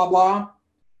blah, blah, blah,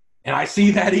 and I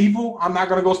see that evil, I'm not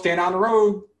going to go stand on the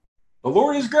road. The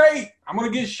Lord is great. I'm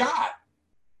going to get shot.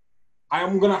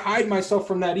 I'm going to hide myself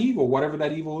from that evil, whatever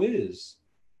that evil is.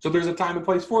 So there's a time and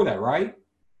place for that, right?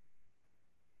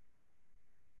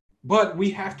 But we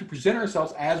have to present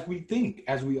ourselves as we think,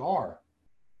 as we are,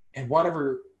 and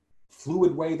whatever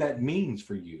fluid way that means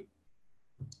for you,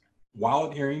 while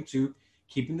adhering to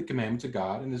keeping the commandments of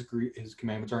God, and his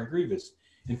commandments aren't grievous.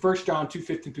 In 1 John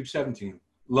 2:15-17,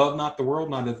 love not the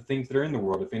world, neither the things that are in the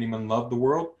world. If anyone love the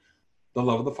world, the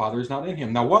love of the Father is not in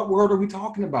him. Now, what world are we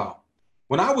talking about?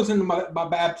 When I was in my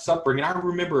Baptist upbringing, I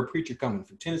remember a preacher coming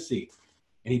from Tennessee,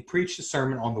 and he preached a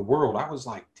sermon on the world. I was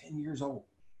like 10 years old.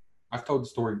 I've told the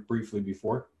story briefly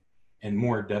before, and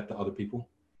more in depth to other people.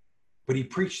 But he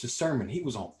preached a sermon. He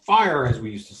was on fire, as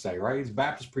we used to say, right? He's a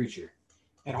Baptist preacher.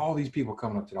 And all these people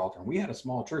coming up to the altar. And we had a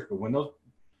small church, but when those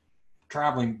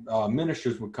traveling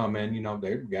ministers would come in,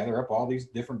 they would gather up all these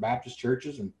different Baptist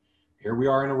churches, and here we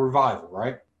are in a revival,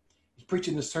 right? He's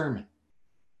preaching the sermon.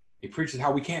 He preaches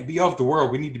how we can't be of the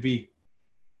world. We need to be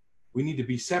We need to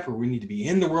be separate. We need to be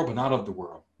in the world, but not of the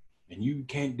world. And you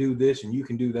can't do this and you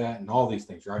can do that and all these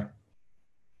things, right?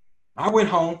 I went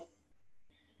home.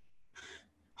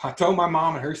 I told my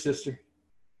mom and her sister,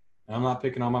 and I'm not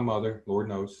picking on my mother, Lord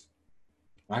knows.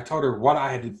 I told her what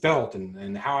I had felt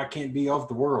and how I can't be of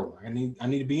the world. I need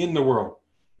to be in the world.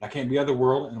 I can't be of the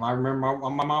world. And I remember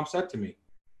my mom said to me,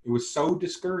 it was so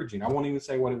discouraging. I won't even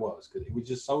say what it was because it was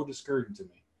just so discouraging to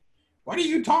me. What do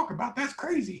you talk about? That's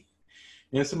crazy.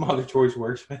 And some other choice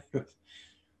words.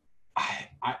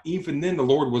 I even then the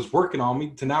Lord was working on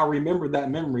me to now remember that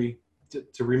memory,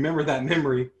 to remember that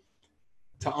memory,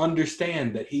 to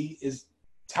understand that he is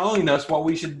telling us what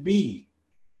we should be.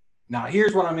 Now,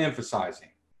 here's what I'm emphasizing.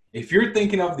 If you're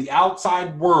thinking of the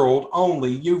outside world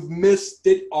only, you've missed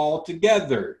it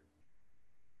altogether.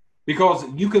 Because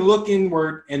you can look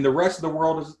inward and the rest of the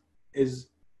world is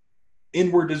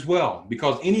inward as well.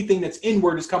 Because anything that's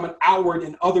inward is coming outward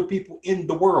in other people in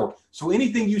the world. So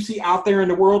anything you see out there in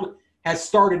the world has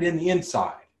started in the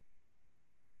inside.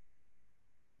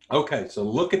 Okay, so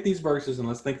look at these verses and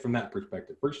let's think from that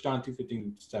perspective. 1 John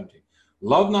 2:15-17.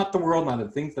 Love not the world, not the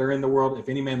things that are in the world. If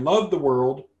any man love the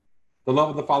world, the love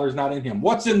of the Father is not in him.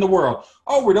 What's in the world?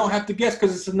 Oh, we don't have to guess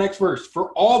because it's the next verse.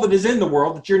 For all that is in the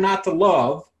world that you're not to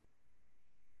love,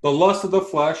 the lust of the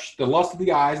flesh, the lust of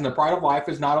the eyes, and the pride of life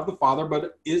is not of the Father,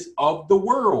 but is of the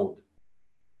world.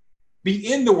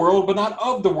 Be in the world, but not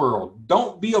of the world.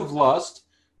 Don't be of lust.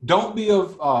 Don't be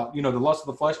of, the lust of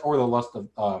the flesh or the lust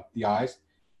of the eyes.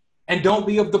 And don't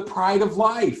be of the pride of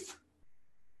life.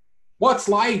 What's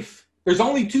life? There's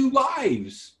only two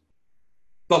lives.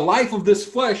 The life of this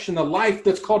flesh and the life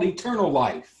that's called eternal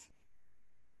life.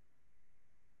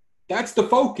 That's the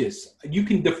focus. You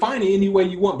can define it any way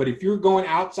you want, but if you're going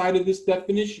outside of this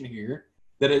definition here,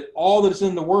 all that's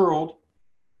in the world,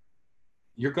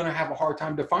 you're going to have a hard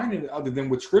time defining it other than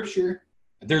with Scripture.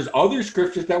 There's other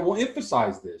scriptures that will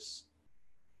emphasize this,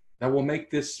 that will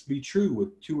make this be true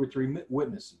with 2 or 3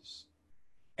 witnesses.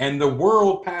 And the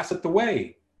world passeth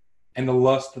away, and the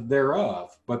lust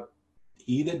thereof. But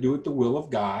he that doeth the will of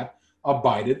God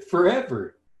abideth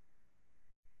forever.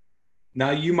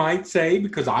 Now you might say,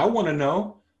 because I want to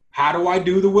know, how do I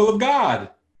do the will of God?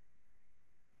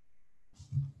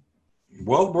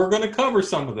 Well, we're going to cover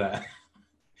some of that.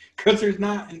 Because there's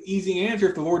not an easy answer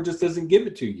if the Lord just doesn't give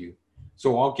it to you.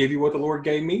 So I'll give you what the Lord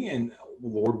gave me, and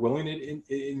Lord willing,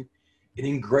 it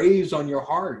engraves on your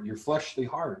heart, your fleshly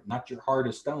heart, not your heart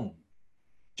of stone.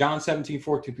 John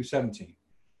 17:14-17.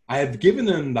 I have given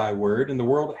them thy word, and the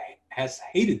world has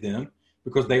hated them,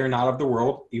 because they are not of the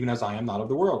world, even as I am not of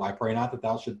the world. I pray not that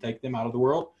thou should take them out of the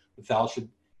world, but thou should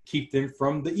keep them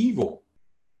from the evil.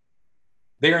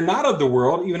 They are not of the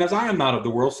world, even as I am not of the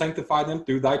world. Sanctify them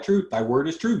through thy truth. Thy word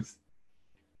is truth.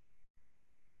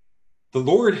 The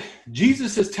Lord,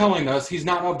 Jesus is telling us he's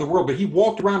not of the world, but he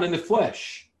walked around in the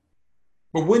flesh.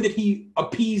 But when did he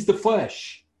appease the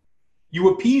flesh? You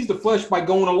appease the flesh by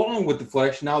going along with the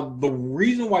flesh. Now, the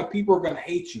reason why people are going to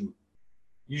hate you,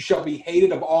 you shall be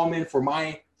hated of all men for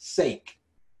my sake,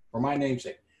 for my name's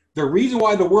sake. The reason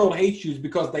why the world hates you is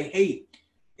because they hate.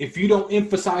 If you don't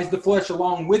emphasize the flesh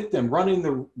along with them, running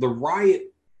the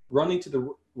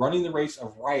race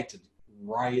of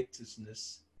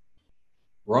riotousness,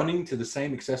 running to the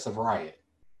same excess of riot.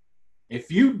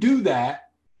 If you do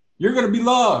that, you're going to be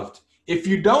loved. If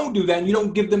you don't do that and you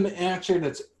don't give them an answer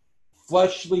that's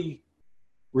fleshly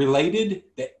related,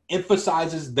 that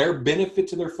emphasizes their benefit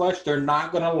to their flesh, they're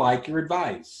not going to like your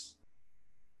advice.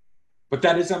 But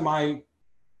that's not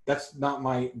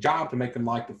my job to make them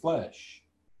like the flesh.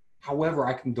 However,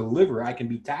 I can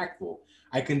be tactful.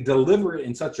 I can deliver it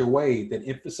in such a way that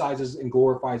emphasizes and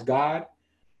glorifies God,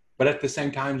 but at the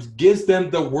same time gives them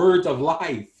the words of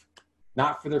life,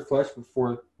 not for their flesh, but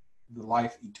for the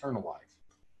life, eternal life.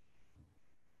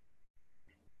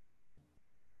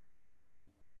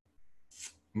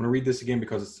 I'm going to read this again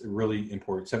because it's really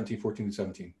important.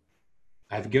 17:14-17.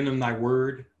 I have given them thy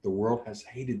word. The world has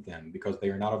hated them because they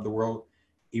are not of the world,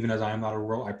 even as I am not of the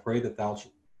world. I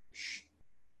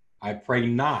pray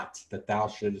not that thou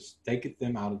shouldest take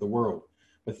them out of the world,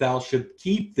 but thou should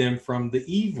keep them from the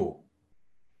evil.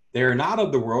 They are not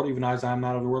of the world, even as I am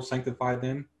not of the world. Sanctify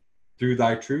them through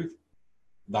thy truth.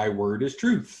 Thy word is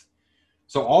truth.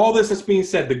 So all this is being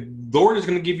said, the Lord is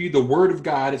going to give you the word of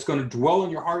God. It's going to dwell in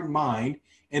your heart and mind.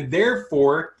 And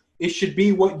therefore, it should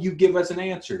be what you give as an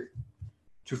answer.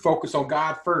 To focus on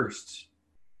God first.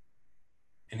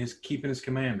 And keeping his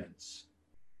commandments.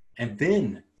 And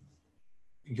then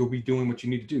you'll be doing what you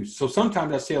need to do. So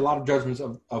sometimes I see a lot of judgments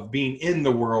of being in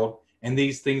the world. And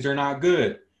these things are not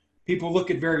good. People look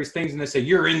at various things and they say,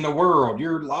 you're in the world.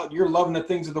 You're loving the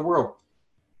things of the world.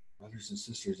 Brothers and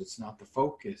sisters, it's not the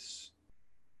focus.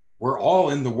 We're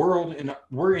all in the world, and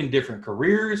we're in different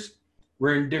careers.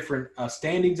 We're in different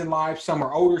standings in life. Some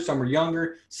are older, some are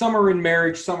younger. Some are in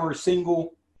marriage, some are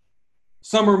single.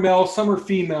 Some are male, some are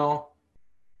female.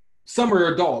 Some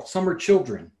are adults, some are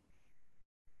children.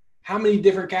 How many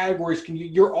different categories can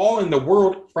you're all in the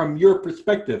world from your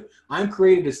perspective. I'm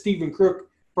created as Stephen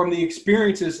Crook from the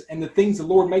experiences and the things the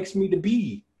Lord makes me to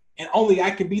be. And only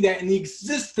I can be that in the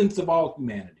existence of all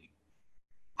humanity.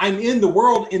 I'm in the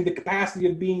world in the capacity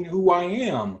of being who I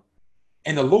am.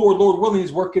 And the Lord willing,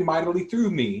 is working mightily through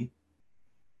me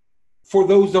for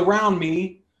those around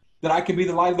me that I can be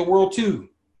the light of the world too.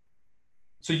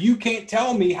 So you can't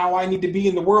tell me how I need to be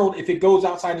in the world if it goes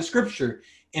outside of Scripture.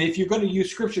 And if you're going to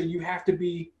use Scripture, you have to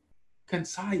be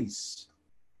concise.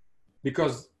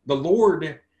 Because the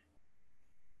Lord,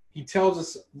 he tells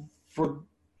us, for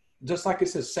just like it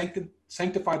says,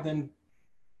 sanctify them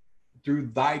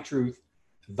through thy truth.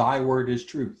 Thy word is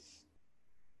truth.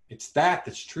 It's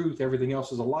that's truth. Everything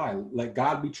else is a lie. Let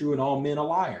God be true and all men a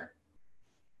liar.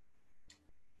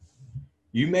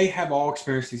 You may have all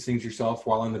experienced these things yourself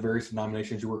while in the various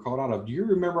denominations you were called out of. Do you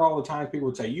remember all the times people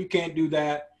would say, you can't do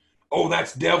that? Oh,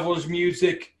 that's devil's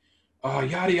music.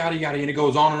 Yada, yada, yada. And it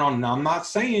goes on and on. Now, I'm not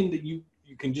saying that you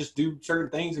can just do certain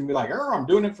things and be like, I'm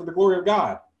doing it for the glory of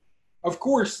God. Of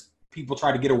course, people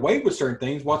try to get away with certain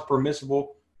things, what's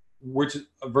permissible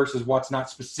versus what's not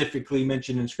specifically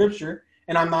mentioned in Scripture.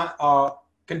 And I'm not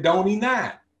condoning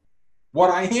that. What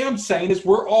I am saying is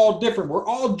we're all different. We're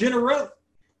all generationally,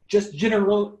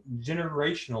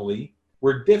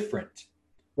 we're different.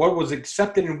 What was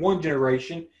accepted in one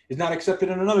generation is not accepted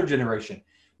in another generation.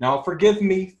 Now, forgive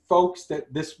me, folks,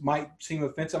 that this might seem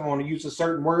offensive. I want to use a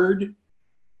certain word.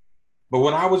 But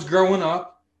when I was growing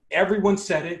up, everyone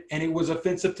said it, and it was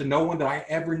offensive to no one that I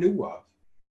ever knew of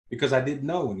because I didn't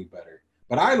know any better.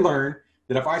 But I learned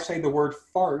that if I say the word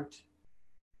fart,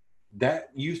 that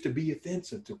used to be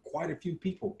offensive to quite a few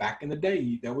people back in the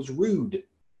day. That was rude.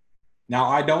 Now,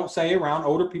 I don't say around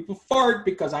older people fart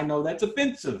because I know that's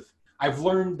offensive. I've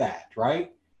learned that,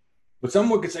 right? But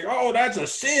someone could say, oh, that's a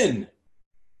sin.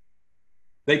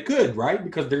 They could, right?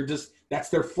 Because that's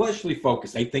their fleshly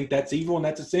focus. They think that's evil and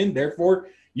that's a sin. Therefore,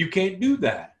 you can't do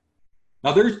that.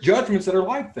 Now, there's judgments that are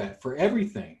like that for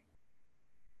everything.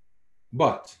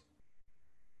 But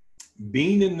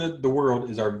being in the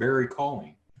world is our very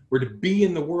calling. We're to be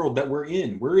in the world that we're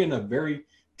in. We're in a very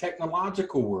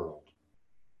technological world.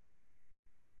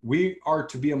 We are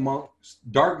to be amongst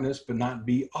darkness, but not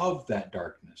be of that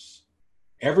darkness.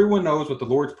 Everyone knows what the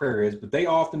Lord's Prayer is, but they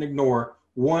often ignore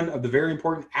one of the very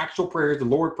important actual prayers the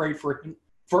Lord prayed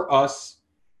for us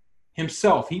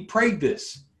himself. He prayed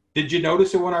this. Did you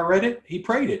notice it when I read it? He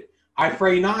prayed it. I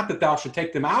pray not that thou should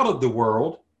take them out of the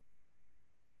world,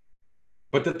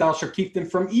 but that thou shalt keep them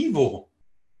from evil.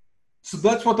 So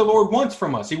that's what the Lord wants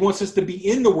from us. He wants us to be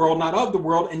in the world, not of the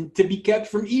world, and to be kept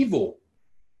from evil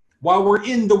while we're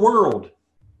in the world.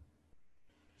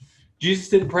 Jesus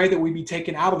didn't pray that we be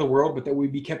taken out of the world, but that we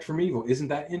be kept from evil. Isn't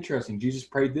that interesting? Jesus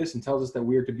prayed this and tells us that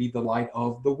we are to be the light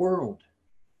of the world.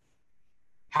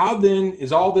 How then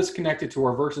is all this connected to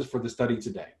our verses for the study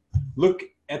today? Look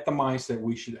at the mindset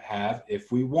we should have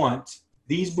if we want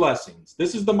these blessings.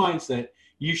 This is the mindset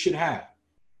you should have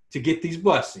to get these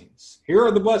blessings. Here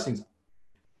are the blessings.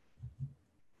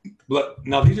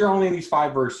 Now, these are only these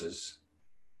 5 verses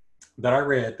that I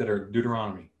read that are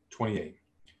Deuteronomy 28.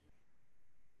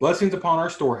 Blessings upon our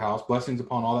storehouse, blessings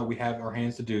upon all that we have our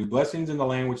hands to do, blessings in the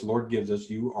land which the Lord gives us.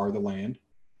 You are the land.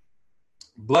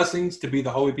 Blessings to be the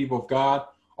holy people of God.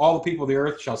 All the people of the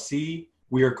earth shall see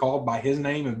we are called by his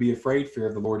name and be afraid, fear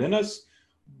of the Lord in us.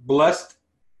 Blessed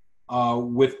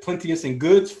with plenteous in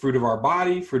goods, fruit of our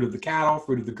body, fruit of the cattle,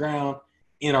 fruit of the ground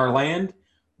in our land.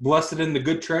 Blessed in the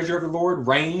good treasure of the Lord,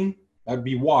 rain, that would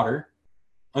be water,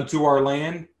 unto our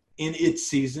land in its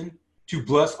season, to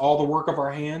bless all the work of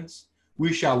our hands.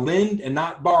 We shall lend and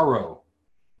not borrow.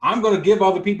 I'm going to give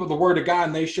other people the word of God,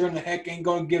 and they sure in the heck ain't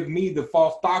going to give me the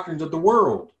false doctrines of the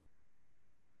world.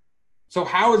 So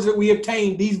how is it we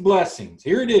obtain these blessings?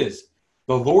 Here it is.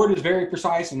 The Lord is very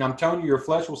precise, and I'm telling you, your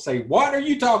flesh will say, what are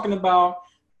you talking about?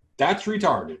 That's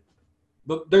retarded.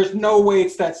 But there's no way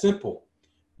it's that simple.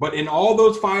 But in all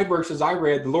those 5 verses I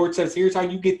read, the Lord says, here's how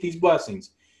you get these blessings.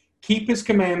 Keep his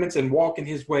commandments and walk in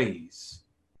his ways.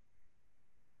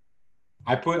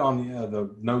 I put on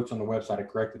the notes on the website, I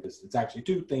corrected this. It's actually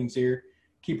 2 things here.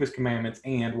 Keep his commandments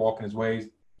and walk in his ways.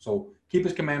 So keep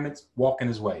his commandments, walk in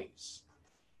his ways.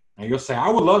 And you'll say, I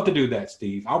would love to do that,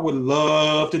 Steve. I would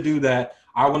love to do that.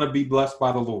 I want to be blessed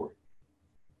by the Lord.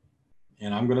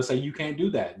 And I'm going to say you can't do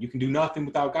that. You can do nothing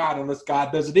without God unless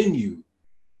God does it in you.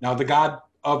 Now, the God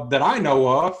that I know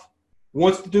of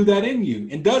wants to do that in you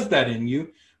and does that in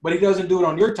you, but he doesn't do it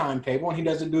on your timetable, and he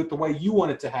doesn't do it the way you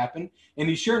want it to happen, and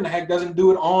he sure in the heck doesn't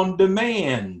do it on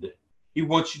demand. He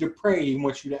wants you to pray. He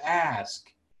wants you to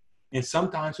ask. And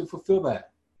sometimes he'll fulfill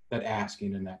that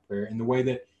asking and that prayer in the way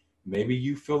that maybe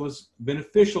you feel is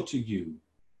beneficial to you.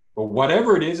 But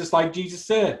whatever it is, it's like Jesus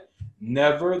said,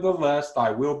 nevertheless,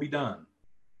 thy will be done.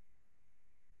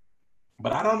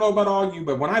 But I don't know about all you,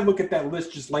 but when I look at that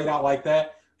list just laid out like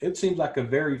that, it seems like a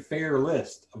very fair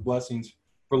list of blessings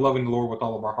for loving the Lord with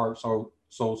all of our heart,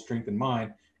 soul, strength, and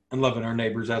mind, and loving our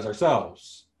neighbors as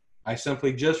ourselves. I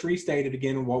simply just restated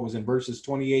again what was in verses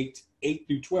 28, 8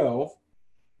 through 12,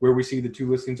 where we see the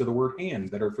two listings of the word hand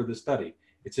that are for the study.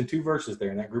 It's in two verses there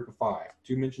in that group of 5,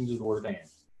 2 mentions of the word hand.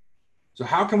 So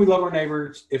how can we love our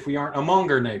neighbors if we aren't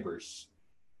among our neighbors?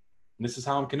 And this is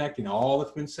how I'm connecting all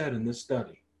that's been said in this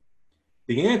study.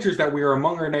 The answer is that we are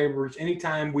among our neighbors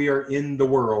anytime we are in the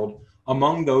world,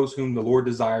 among those whom the Lord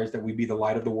desires that we be the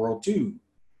light of the world to.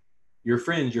 Your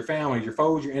friends, your families, your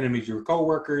foes, your enemies, your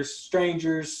co-workers,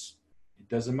 strangers, it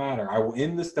doesn't matter. I will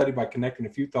end this study by connecting a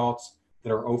few thoughts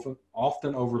that are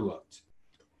often overlooked.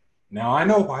 Now, I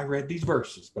know I read these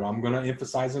verses, but I'm going to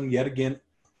emphasize them yet again,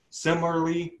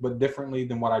 similarly but differently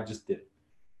than what I just did.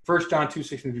 1 John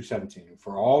 2:16-17.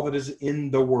 For all that is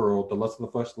in the world, the lust of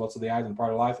the flesh, the lust of the eyes, and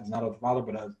pride of life is not of the Father,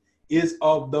 but is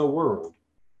of the world.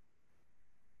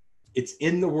 It's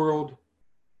in the world,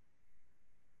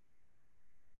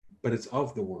 but it's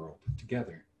of the world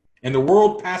together. And the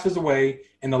world passes away,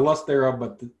 and the lust thereof,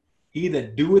 but he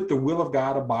that doeth the will of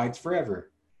God abides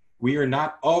forever. We are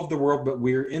not of the world, but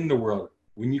we are in the world.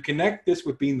 When you connect this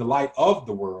with being the light of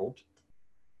the world,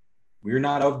 we're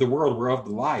not of the world, we're of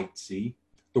the light, see?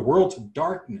 The world's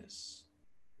darkness.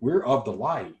 We're of the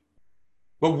light.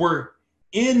 But we're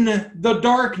in the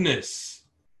darkness.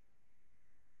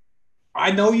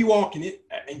 I know you all can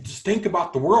and just think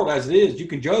about the world as it is. You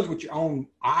can judge with your own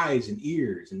eyes and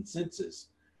ears and senses.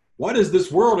 What is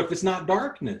this world if it's not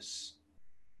darkness?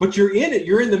 But you're in it.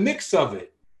 You're in the mix of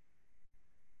it.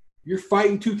 You're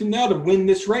fighting tooth and nail to win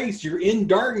this race. You're in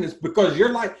darkness because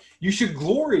you're like, you should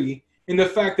glory in the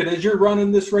fact that as you're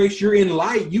running this race, you're in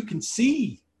light. You can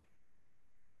see.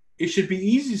 It should be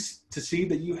easy to see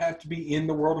that you have to be in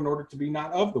the world in order to be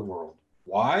not of the world.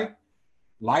 Why?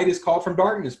 Light is called from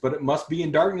darkness, but it must be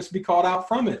in darkness to be called out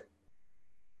from it.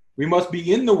 We must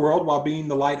be in the world while being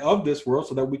the light of this world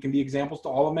so that we can be examples to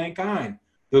all of mankind.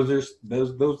 Those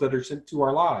that are sent to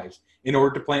our lives in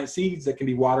order to plant seeds that can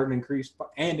be watered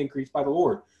and increased by the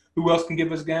Lord. Who else can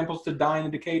give us examples to dying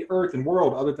and decayed earth and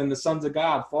world other than the sons of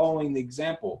God following the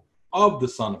example of the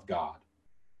Son of God?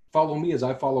 Follow me as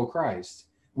I follow Christ.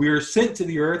 We are sent to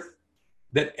the earth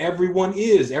that everyone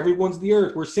is. Everyone's the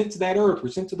earth. We're sent to that earth. We're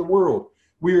sent to the world.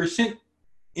 We are sent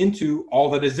into all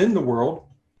that is in the world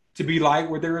to be light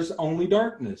where there is only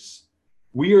darkness.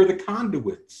 We are the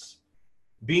conduits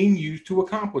being used to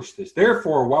accomplish this.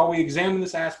 Therefore, while we examine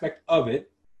this aspect of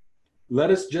it, let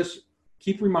us just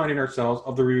keep reminding ourselves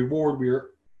of the reward we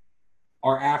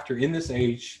are after in this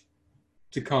age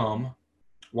to come,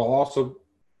 while also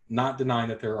not denying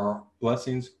that there are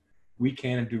blessings we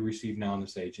can and do receive now in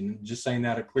this age. And just saying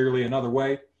that clearly another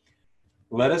way,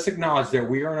 let us acknowledge that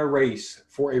we are in a race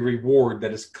for a reward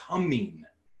that is coming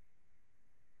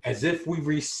as if we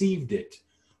received it.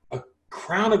 A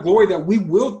crown of glory that we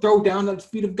will throw down at the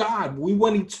feet of God. We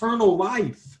want eternal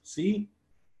life, see?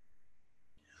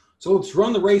 So let's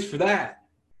run the race for that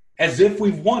as if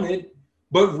we've won it,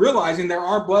 but realizing there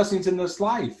are blessings in this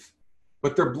life,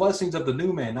 but they're blessings of the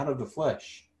new man, not of the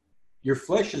flesh. Your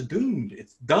flesh is doomed.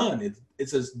 It's done.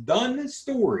 It's a done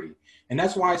story. And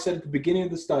that's why I said at the beginning of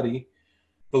the study,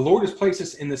 the Lord has placed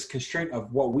us in this constraint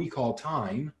of what we call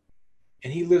time,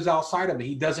 and he lives outside of it.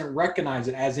 He doesn't recognize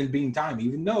it as in being time,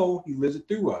 even though he lives it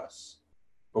through us.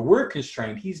 But we're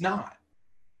constrained. He's not.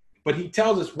 But he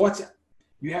tells us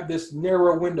you have this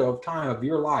narrow window of time of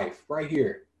your life right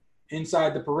here,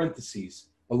 inside the parentheses.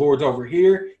 The Lord's over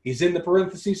here. He's in the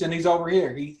parentheses, and he's over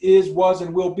here. He is, was,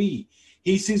 and will be.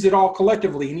 He sees it all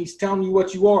collectively, and he's telling you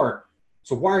what you are.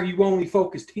 So why are you only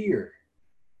focused here?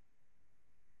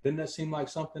 Doesn't that seem like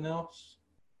something else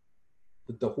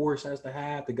that the horse has to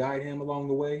have to guide him along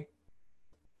the way?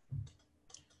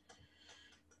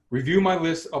 Review my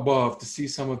list above to see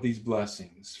some of these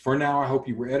blessings. For now, I hope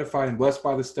you were edified and blessed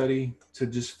by the study to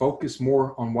just focus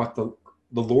more on what the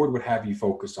Lord would have you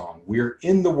focus on. We are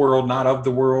in the world, not of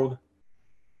the world.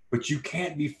 But you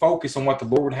can't be focused on what the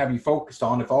Lord would have you focused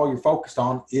on if all you're focused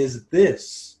on is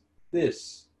this.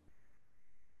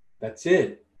 That's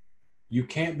it. You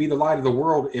can't be the light of the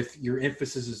world if your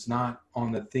emphasis is not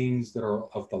on the things that are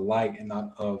of the light and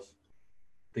not of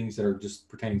things that are just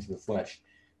pertaining to the flesh.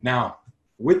 Now,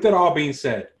 with that all being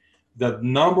said, the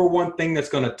number one thing that's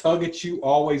going to tug at you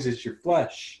always is your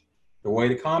flesh. The way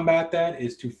to combat that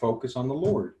is to focus on the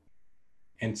Lord.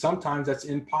 And sometimes that's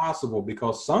impossible,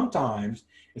 because sometimes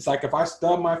it's like if I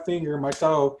stub my finger, my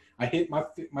toe, I hit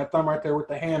my thumb right there with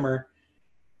the hammer,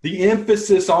 the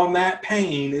emphasis on that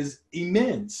pain is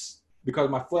immense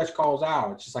because my flesh calls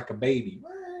out. It's just like a baby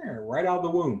right out of the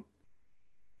womb.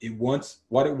 It wants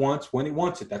what it wants when it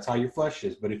wants it. That's how your flesh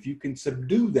is. But if you can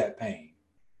subdue that pain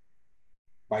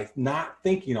by not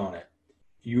thinking on it,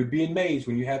 you would be amazed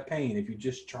when you have pain. If you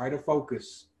just try to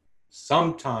focus,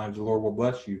 sometimes the Lord will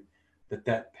bless you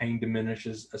that pain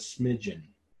diminishes a smidgen,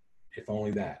 if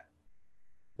only that.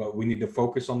 But we need to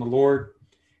focus on the Lord,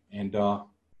 and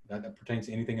that pertains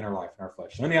to anything in our life, in our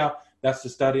flesh. So anyhow, that's the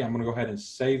study. I'm going to go ahead and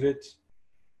save it,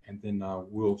 and then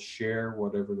we'll share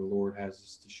whatever the Lord has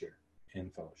us to share in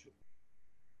fellowship.